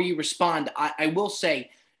 before you respond, I will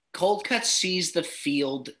say, Cold Cuts sees the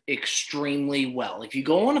field extremely well. If you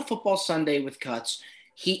go on a football Sunday with Cuts,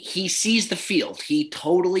 he sees the field. He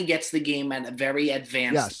totally gets the game at a very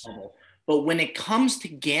advanced level. But when it comes to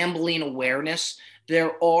gambling awareness,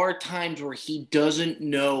 there are times where he doesn't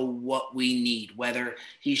know what we need, whether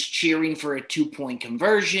he's cheering for a 2-point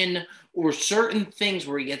conversion or certain things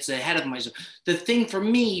where he gets ahead of himself. The thing for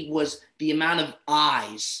me was the amount of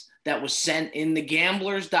eyes that was sent in the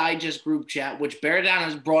Gamblers Digest group chat, which Bear Down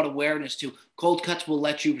has brought awareness to. Cold Cuts will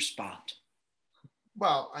let you respond.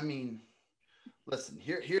 Well, I mean, listen,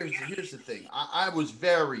 here's the thing. I was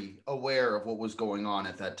very aware of what was going on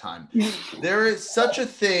at that time. There is such a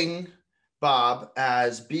thing, Bob,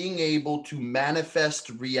 as being able to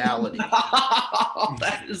manifest reality.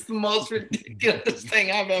 That is the most ridiculous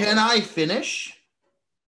thing I've ever. Can I finish?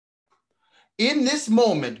 In this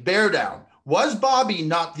moment, Bear Down, was Bobby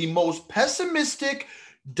not the most pessimistic,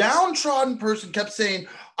 downtrodden person? Kept saying,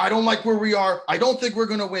 I don't like where we are. I don't think we're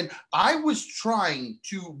going to win. I was trying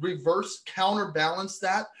to reverse counterbalance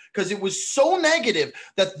that because it was so negative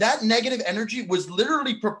that negative energy was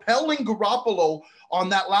literally propelling Garoppolo on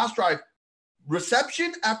that last drive.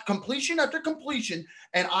 Reception after completion.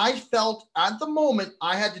 And I felt at the moment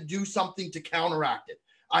I had to do something to counteract it.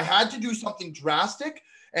 I had to do something drastic.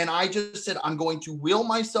 And I just said, I'm going to will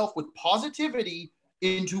myself with positivity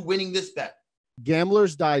into winning this bet.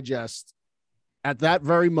 Gamblers Digest at that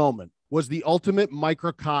very moment was the ultimate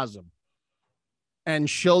microcosm and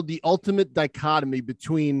showed the ultimate dichotomy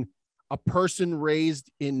between a person raised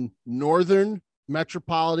in northern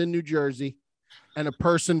metropolitan New Jersey and a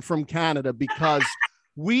person from Canada, because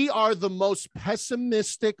we are the most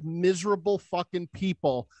pessimistic, miserable fucking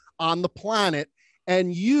people on the planet.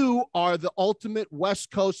 And you are the ultimate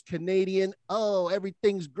West Coast Canadian. Oh,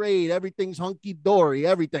 everything's great. Everything's hunky-dory,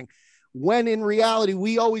 everything. when in reality,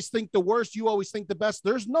 we always think the worst, you always think the best.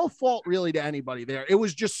 There's no fault really to anybody there. It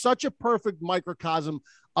was just such a perfect microcosm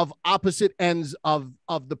of opposite ends of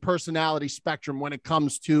the personality spectrum when it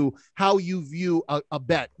comes to how you view a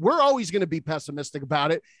bet. We're always going to be pessimistic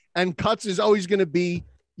about it, and Cuts is always going to be,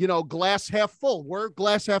 glass half full. We're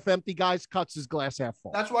glass half empty guys. Cuts is glass half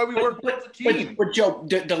full. That's why we work with the team. But Joe,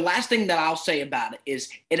 the last thing that I'll say about it is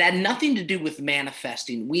it had nothing to do with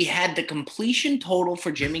manifesting. We had the completion total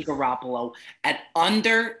for Jimmy Garoppolo at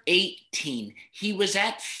under 18. He was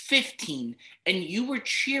at 15, and you were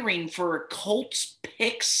cheering for a Colts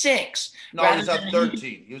pick 6. No, he was at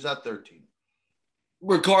 13. He was at 13.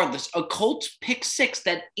 Regardless, a Colts pick 6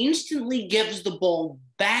 that instantly gives the ball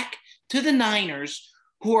back to the Niners,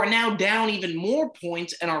 who are now down even more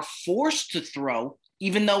points and are forced to throw,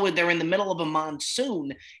 even though they're in the middle of a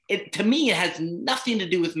monsoon. To me, it has nothing to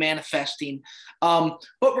do with manifesting. But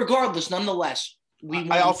regardless, nonetheless,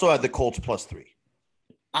 I also had the Colts +3.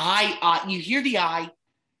 You hear the I.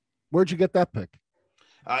 Where'd you get that pick?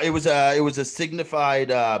 It was a signified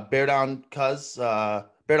bear down cuts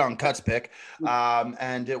pick,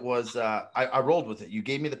 and it was I rolled with it. You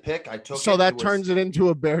gave me the pick, I took it. So that turns it into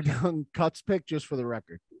a bear down cuts pick, just for the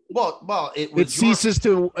record. Well, it ceases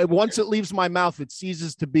to, once it leaves my mouth, it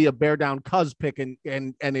ceases to be a bear down cuts pick, and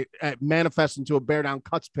it manifests into a bear down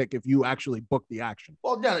cuts pick if you actually book the action.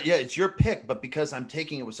 Well, yeah, it's your pick, but because I'm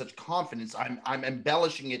taking it with such confidence, I'm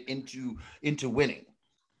embellishing it into winning.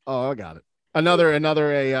 Oh, I got it. Another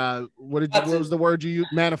what was the word you used?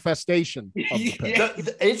 Manifestation of the pick.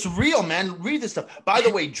 It's real, man. Read this stuff. By the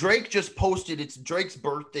way, Drake just posted, it's Drake's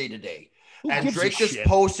birthday today. And Drake just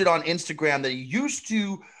posted on Instagram that he used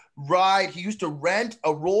to rent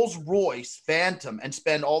a Rolls Royce Phantom and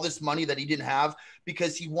spend all this money that he didn't have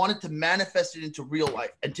because he wanted to manifest it into real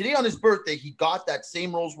life. And today on his birthday, he got that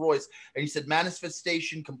same Rolls Royce and he said,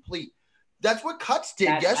 manifestation complete. That's what Cuts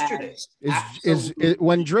did yesterday. Is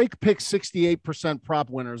when Drake picks 68% prop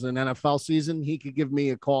winners in NFL season, he could give me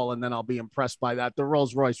a call and then I'll be impressed by that. The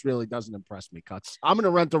Rolls Royce really doesn't impress me, Cuts. I'm going to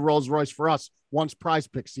rent a Rolls Royce for us once Prize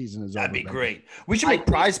Pick season is over. That'd be great. We should make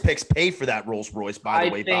Prize Picks pay for that Rolls Royce, by the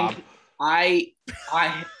way, Bob.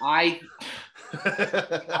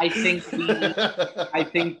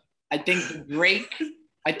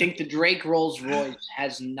 I think the Drake Rolls Royce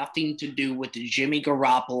has nothing to do with the Jimmy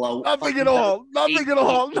Garoppolo. Nothing at all.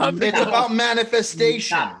 It's about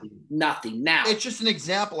manifestation. Nothing. Now, it's just an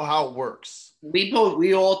example of how it works. We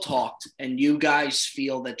all talked, and you guys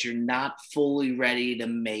feel that you're not fully ready to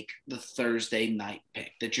make the Thursday night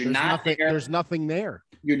pick. That you're not there. There's nothing there.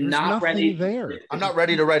 You're not ready there. I'm not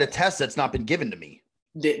ready to write a test that's not been given to me.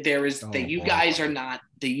 You guys are not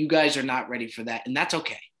ready for that, and that's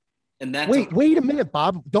okay. And that's wait a minute,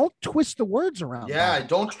 Bob. Don't twist the words around. Yeah, Bob.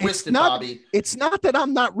 don't twist it, Bobby. It's not that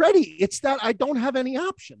I'm not ready. It's that I don't have any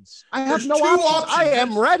options. I have no options. I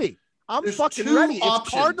am ready. I'm fucking ready. It's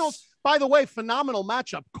Cardinals. By the way, phenomenal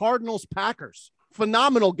matchup. Cardinals Packers.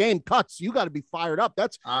 Phenomenal game. Cuts. You got to be fired up.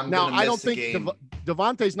 I don't think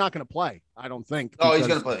Devontae's not going to play. I don't think. Oh, he's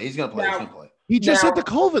going to play. He's going to play. He just hit the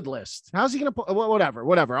COVID list. How's he going to play?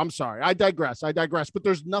 Whatever. I'm sorry. I digress. But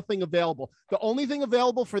there's nothing available. The only thing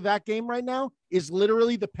available for that game right now is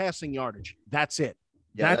literally the passing yardage. That's it.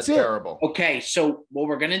 Yeah, that's terrible. Okay, so what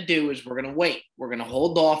we're going to do is we're going to wait. We're going to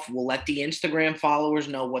hold off. We'll let the Instagram followers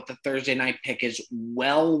know what the Thursday night pick is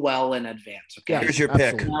well in advance. Okay. Here's your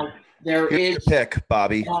pick. Now, Here's your pick,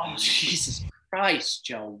 Bobby. Oh, Jesus Christ,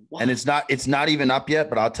 Joe. What? And it's not even up yet,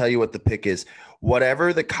 but I'll tell you what the pick is.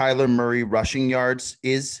 Whatever the Kyler Murray rushing yards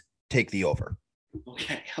is, take the over.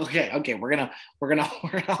 Okay. We're gonna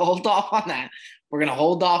hold off on that. We're gonna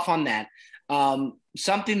hold off on that.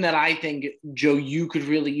 Something that I think, Joe, you could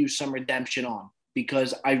really use some redemption on,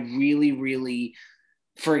 because I really, really,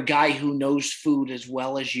 for a guy who knows food as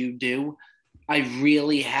well as you do, I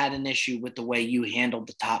really had an issue with the way you handled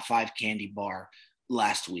the top 5 candy bar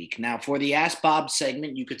last week. Now, for the Ask Bob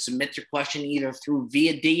segment, you could submit your question either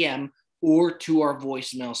via DM or to our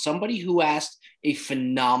voicemail. Somebody who asked a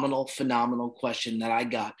phenomenal question that I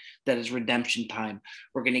got that is redemption time.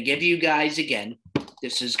 We're going to give you guys, again,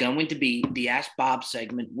 this is going to be the Ask Bob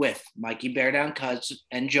segment with Mikey Bear Down Cuts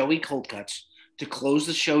and Joey Cold Cuts to close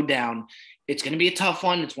the show down. It's going to be a tough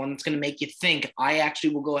one. It's one that's going to make you think. I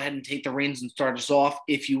actually will go ahead and take the reins and start us off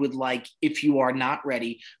if you would like, if you are not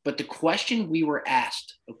ready. But the question we were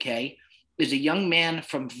asked, okay, is a young man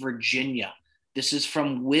from Virginia. This is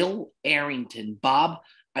from Will Arrington. Bob,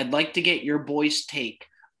 I'd like to get your boys' take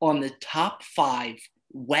on the top 5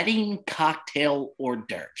 wedding cocktail hors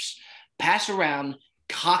d'oeuvres. Pass around,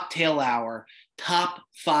 cocktail hour, top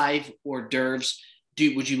 5 hors d'oeuvres.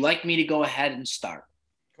 Would you like me to go ahead and start?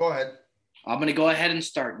 Go ahead. I'm going to go ahead and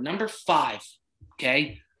start. Number 5,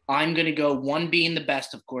 okay? I'm going to go 1 being the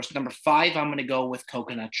best, of course. Number 5, I'm going to go with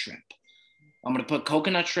coconut shrimp. I'm going to put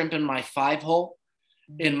coconut shrimp in my 5 hole.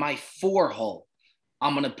 In my 4 hole,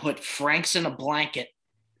 I'm going to put Frank's in a blanket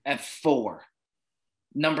at 4.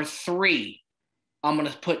 Number 3, I'm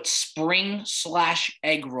going to put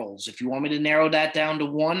spring/egg rolls. If you want me to narrow that down to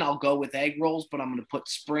 1, I'll go with egg rolls, but I'm going to put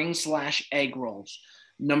spring/egg rolls.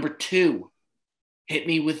 Number 2, hit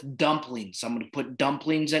me with dumplings. I'm going to put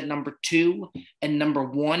dumplings at number 2. And number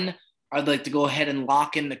 1, I'd like to go ahead and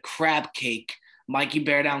lock in the crab cake. Mikey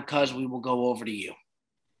Bear Down Cuz, we will go over to you.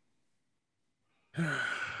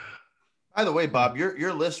 By the way, Bob,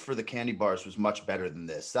 your list for the candy bars was much better than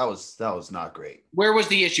this. That was not great. Where was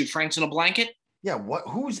the issue? Frank's in a blanket? Yeah, what?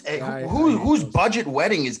 Whose budget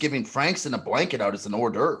wedding is giving Frank's in a blanket out as an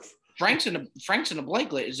hors d'oeuvre? Frank's in a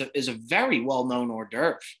blanket is a very well-known hors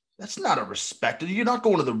d'oeuvre. That's not a respect. You're not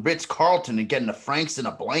going to the Ritz-Carlton and getting a Frank's in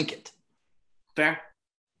a blanket. Fair.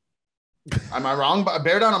 Am I wrong?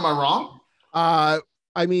 Bear Down, am I wrong?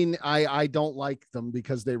 I mean, I don't like them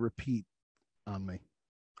because they repeat on me.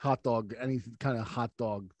 Hot dog, any kind of hot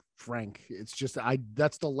dog, Frank. It's just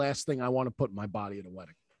that's the last thing I want to put in my body at a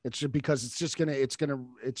wedding. It's just because it's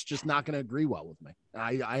just not gonna agree well with me.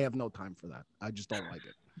 I have no time for that. I just don't like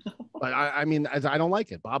it. But I mean, I don't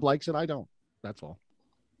like it. Bob likes it. I don't. That's all.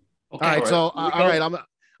 Okay, all right. So all right,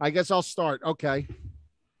 I guess I'll start. Okay.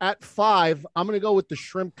 At 5, I'm gonna go with the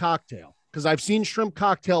shrimp cocktail because I've seen shrimp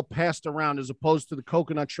cocktail passed around as opposed to the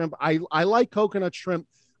coconut shrimp. I like coconut shrimp,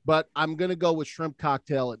 but I'm gonna go with shrimp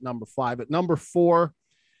cocktail at number 5. At number 4,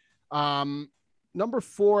 I'm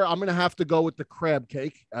gonna have to go with the crab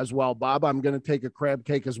cake as well, Bob. I'm gonna take a crab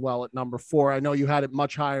cake as well at number 4. I know you had it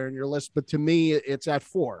much higher in your list, but to me, it's at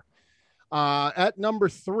 4. At number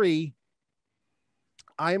 3,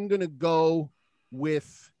 I am gonna go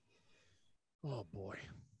with. Oh boy,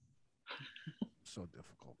 so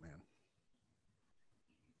difficult, man.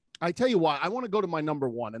 I tell you what, I want to go to my number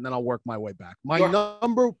 1, and then I'll work my way back. My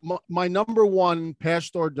number 1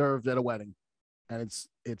 passed hors d'oeuvre at a wedding, and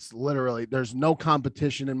it's literally there's no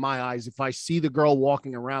competition in my eyes. If I see the girl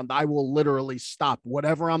walking around, I will literally stop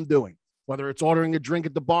whatever I'm doing, whether it's ordering a drink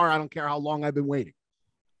at the bar. I don't care how long I've been waiting.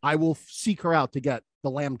 I will seek her out to get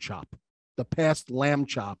the lamb chop, the passed lamb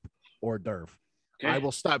chop hors d'oeuvre. Okay. I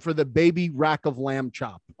will stop for the baby rack of lamb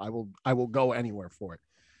chop. I will go anywhere for it.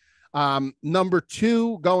 Number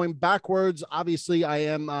 2, going backwards, obviously I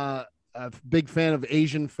am a big fan of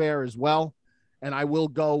Asian fare as well. And I will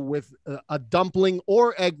go with a dumpling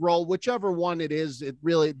or egg roll, whichever one it is. It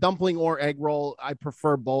really dumpling or egg roll. I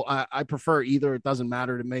prefer both. I prefer either. It doesn't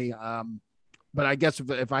matter to me. But I guess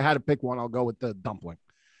if I had to pick one, I'll go with the dumpling.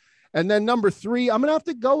 And then number 3, I'm gonna have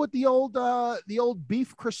to go with the old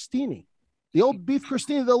beef crostini. The old beef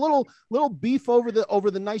crostini, the little beef over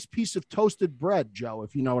the nice piece of toasted bread, Joe,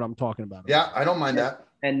 if you know what I'm talking about. Yeah, I don't mind that.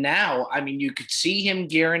 And now, I mean, you could see him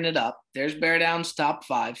gearing it up. There's Bear Down's top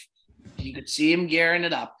 5. You could see him gearing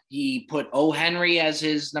it up. He put O. Henry as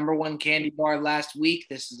his number 1 candy bar last week.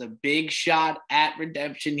 This is a big shot at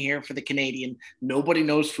redemption here for the Canadian. Nobody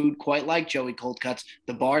knows food quite like Joey Cold Cuts.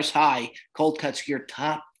 The bar's high. Cold Cuts, your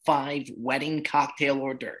top 5 wedding cocktail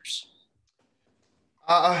hors d'oeuvres.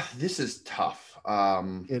 This is tough.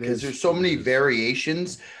 Because there's so many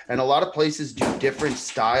variations, and a lot of places do different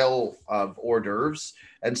style of hors d'oeuvres.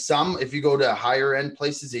 And some, if you go to higher end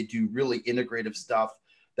places, they do really integrative stuff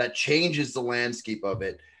that changes the landscape of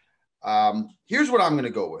it. Here's what I'm going to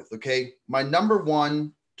go with. Okay. My number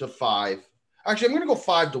 1 to 5, actually, I'm going to go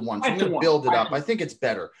 5 to 1. So I'm going to build it up. I think it's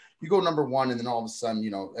better. You go number 1 and then all of a sudden,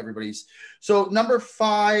 everybody's. So number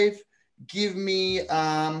 5, give me,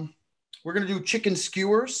 we're going to do chicken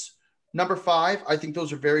skewers. Number 5, I think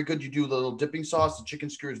those are very good. You do a little dipping sauce. The chicken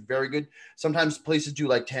skewer is very good. Sometimes places do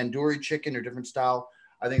like tandoori chicken or different style.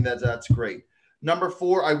 I think that's great. Number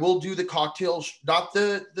 4, I will do the cocktail, not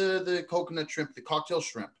the coconut shrimp, the cocktail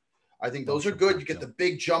shrimp. I think those are good. You get the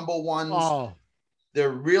big jumbo ones. Oh. They're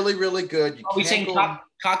really, really good. Are we saying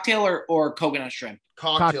cocktail or coconut shrimp?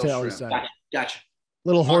 Cocktail shrimp. Gotcha.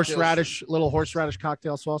 Little horseradish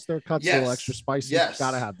cocktail sauce there. Cuts a little extra spicy. Yes.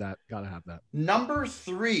 Gotta have that. Number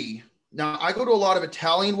 3. Now, I go to a lot of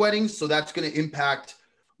Italian weddings, so that's going to impact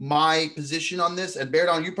my position on this. And Bear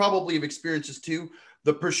Down, you probably have experienced this too.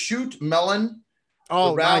 The prosciutto melon.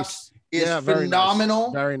 Oh, nice. Is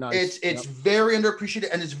phenomenal. Very nice. It's very underappreciated,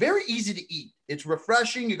 and it's very easy to eat. It's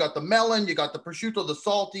refreshing. You got the melon, you got the prosciutto, the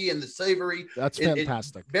salty and the savory. That's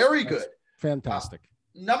fantastic. Very good. Fantastic.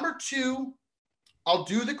 Number 2, I'll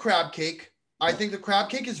do the crab cake. I think the crab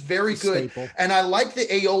cake is very good. Staple. And I like the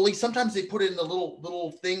aioli. Sometimes they put it in the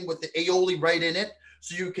little thing with the aioli right in it.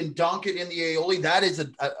 so you can dunk it in the aioli. That is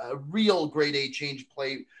a real grade A change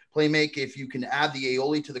play make if you can add the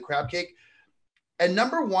aioli to the crab cake. And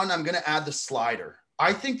number one, I'm going to add the slider.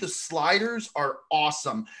 I think the sliders are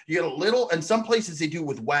awesome. You get a little, and some places they do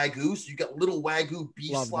with Wagyu. So you got little Wagyu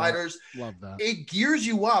beef sliders. Love that. It gears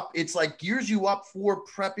you up. It's like gears you up for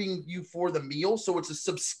prepping you for the meal. So it's a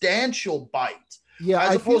substantial bite. Yeah.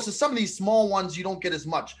 As opposed to some of these small ones, you don't get as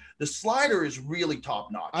much. The slider is really top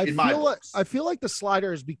notch. I feel like the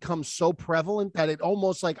slider has become so prevalent that it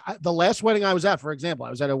almost like the last wedding I was at, for example,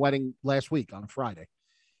 I was at a wedding last week on a Friday,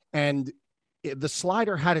 and the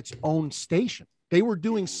slider had its own station. They were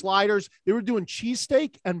doing sliders. They were doing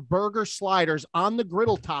cheesesteak and burger sliders on the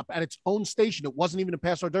griddle top at its own station. It wasn't even a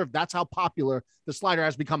pass hors d'oeuvre. That's how popular the slider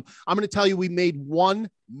has become. I'm going to tell you, we made one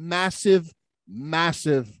massive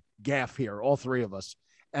gaffe here, all three of us.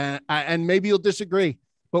 And maybe you'll disagree,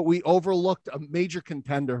 but we overlooked a major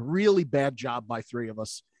contender. Really bad job by three of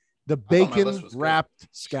us. The bacon wrapped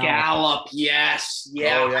scallop. Yes.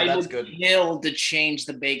 Yeah. I would kill to change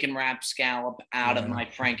the bacon wrapped scallop out of my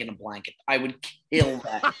Frank in a blanket. I would kill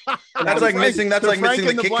that. That's like missing the Frank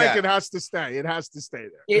in the Kit blanket Kat. has to stay. It has to stay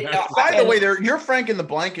there. By the way, your Frank in the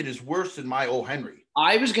blanket is worse than my O. Henry.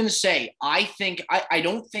 I was going to say, I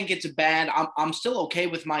don't think it's a bad. I'm still okay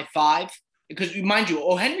with my 5 because, mind you,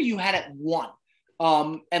 O. Henry, you had at 1.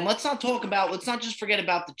 And let's not just forget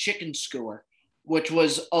about the chicken skewer, which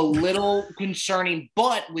was a little concerning,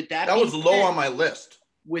 but with that was low on my list.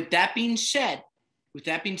 With that being said,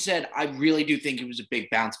 I really do think it was a big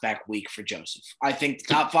bounce back week for Joseph. I think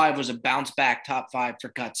the top 5 was a bounce back top 5 for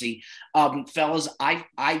Cutsy. Fellas,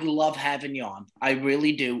 I love having you on. I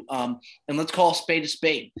really do. And let's call a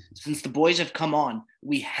spade. Since the boys have come on,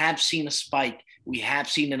 we have seen a spike. We have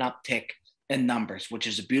seen an uptick in numbers, which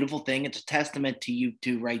is a beautiful thing. It's a testament to you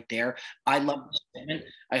two right there. I love the segment.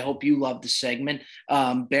 I hope you love the segment.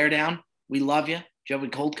 Bear Down, we love you. Joey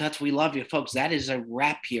Cold Cuts, we love you. Folks, that is a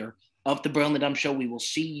wrap here of the Brilliantly Dumb Show. We will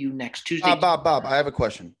see you next Tuesday. Bob, I have a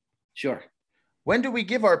question. Sure. When do we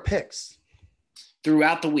give our picks?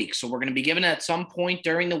 Throughout the week. So we're going to be given at some point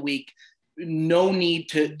during the week. No need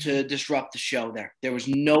to disrupt the show there. There was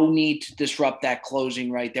no need to disrupt that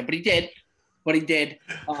closing right there, but he did.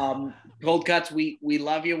 Cold Cuts, we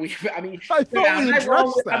love you. I thought we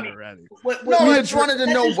addressed that already. I just wanted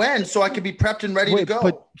to know when, so I could be prepped and ready to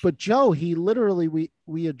go. But Joe, he literally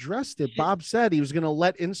we addressed it. Bob said he was going to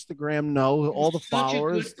let Instagram know all the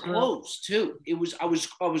followers. Such a good close too. It was I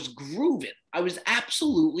was grooving. I was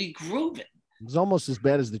absolutely grooving. It was almost as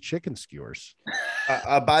bad as the chicken skewers.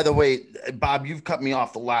 By the way, Bob, you've cut me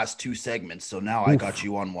off the last 2 segments, so now I got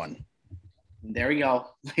you on one. There we go,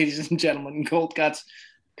 ladies and gentlemen. Cold Cuts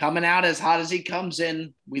coming out as hot as he comes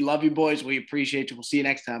in. We love you, boys. We appreciate you. We'll see you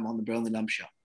next time on the Brilliantly Dumb Show.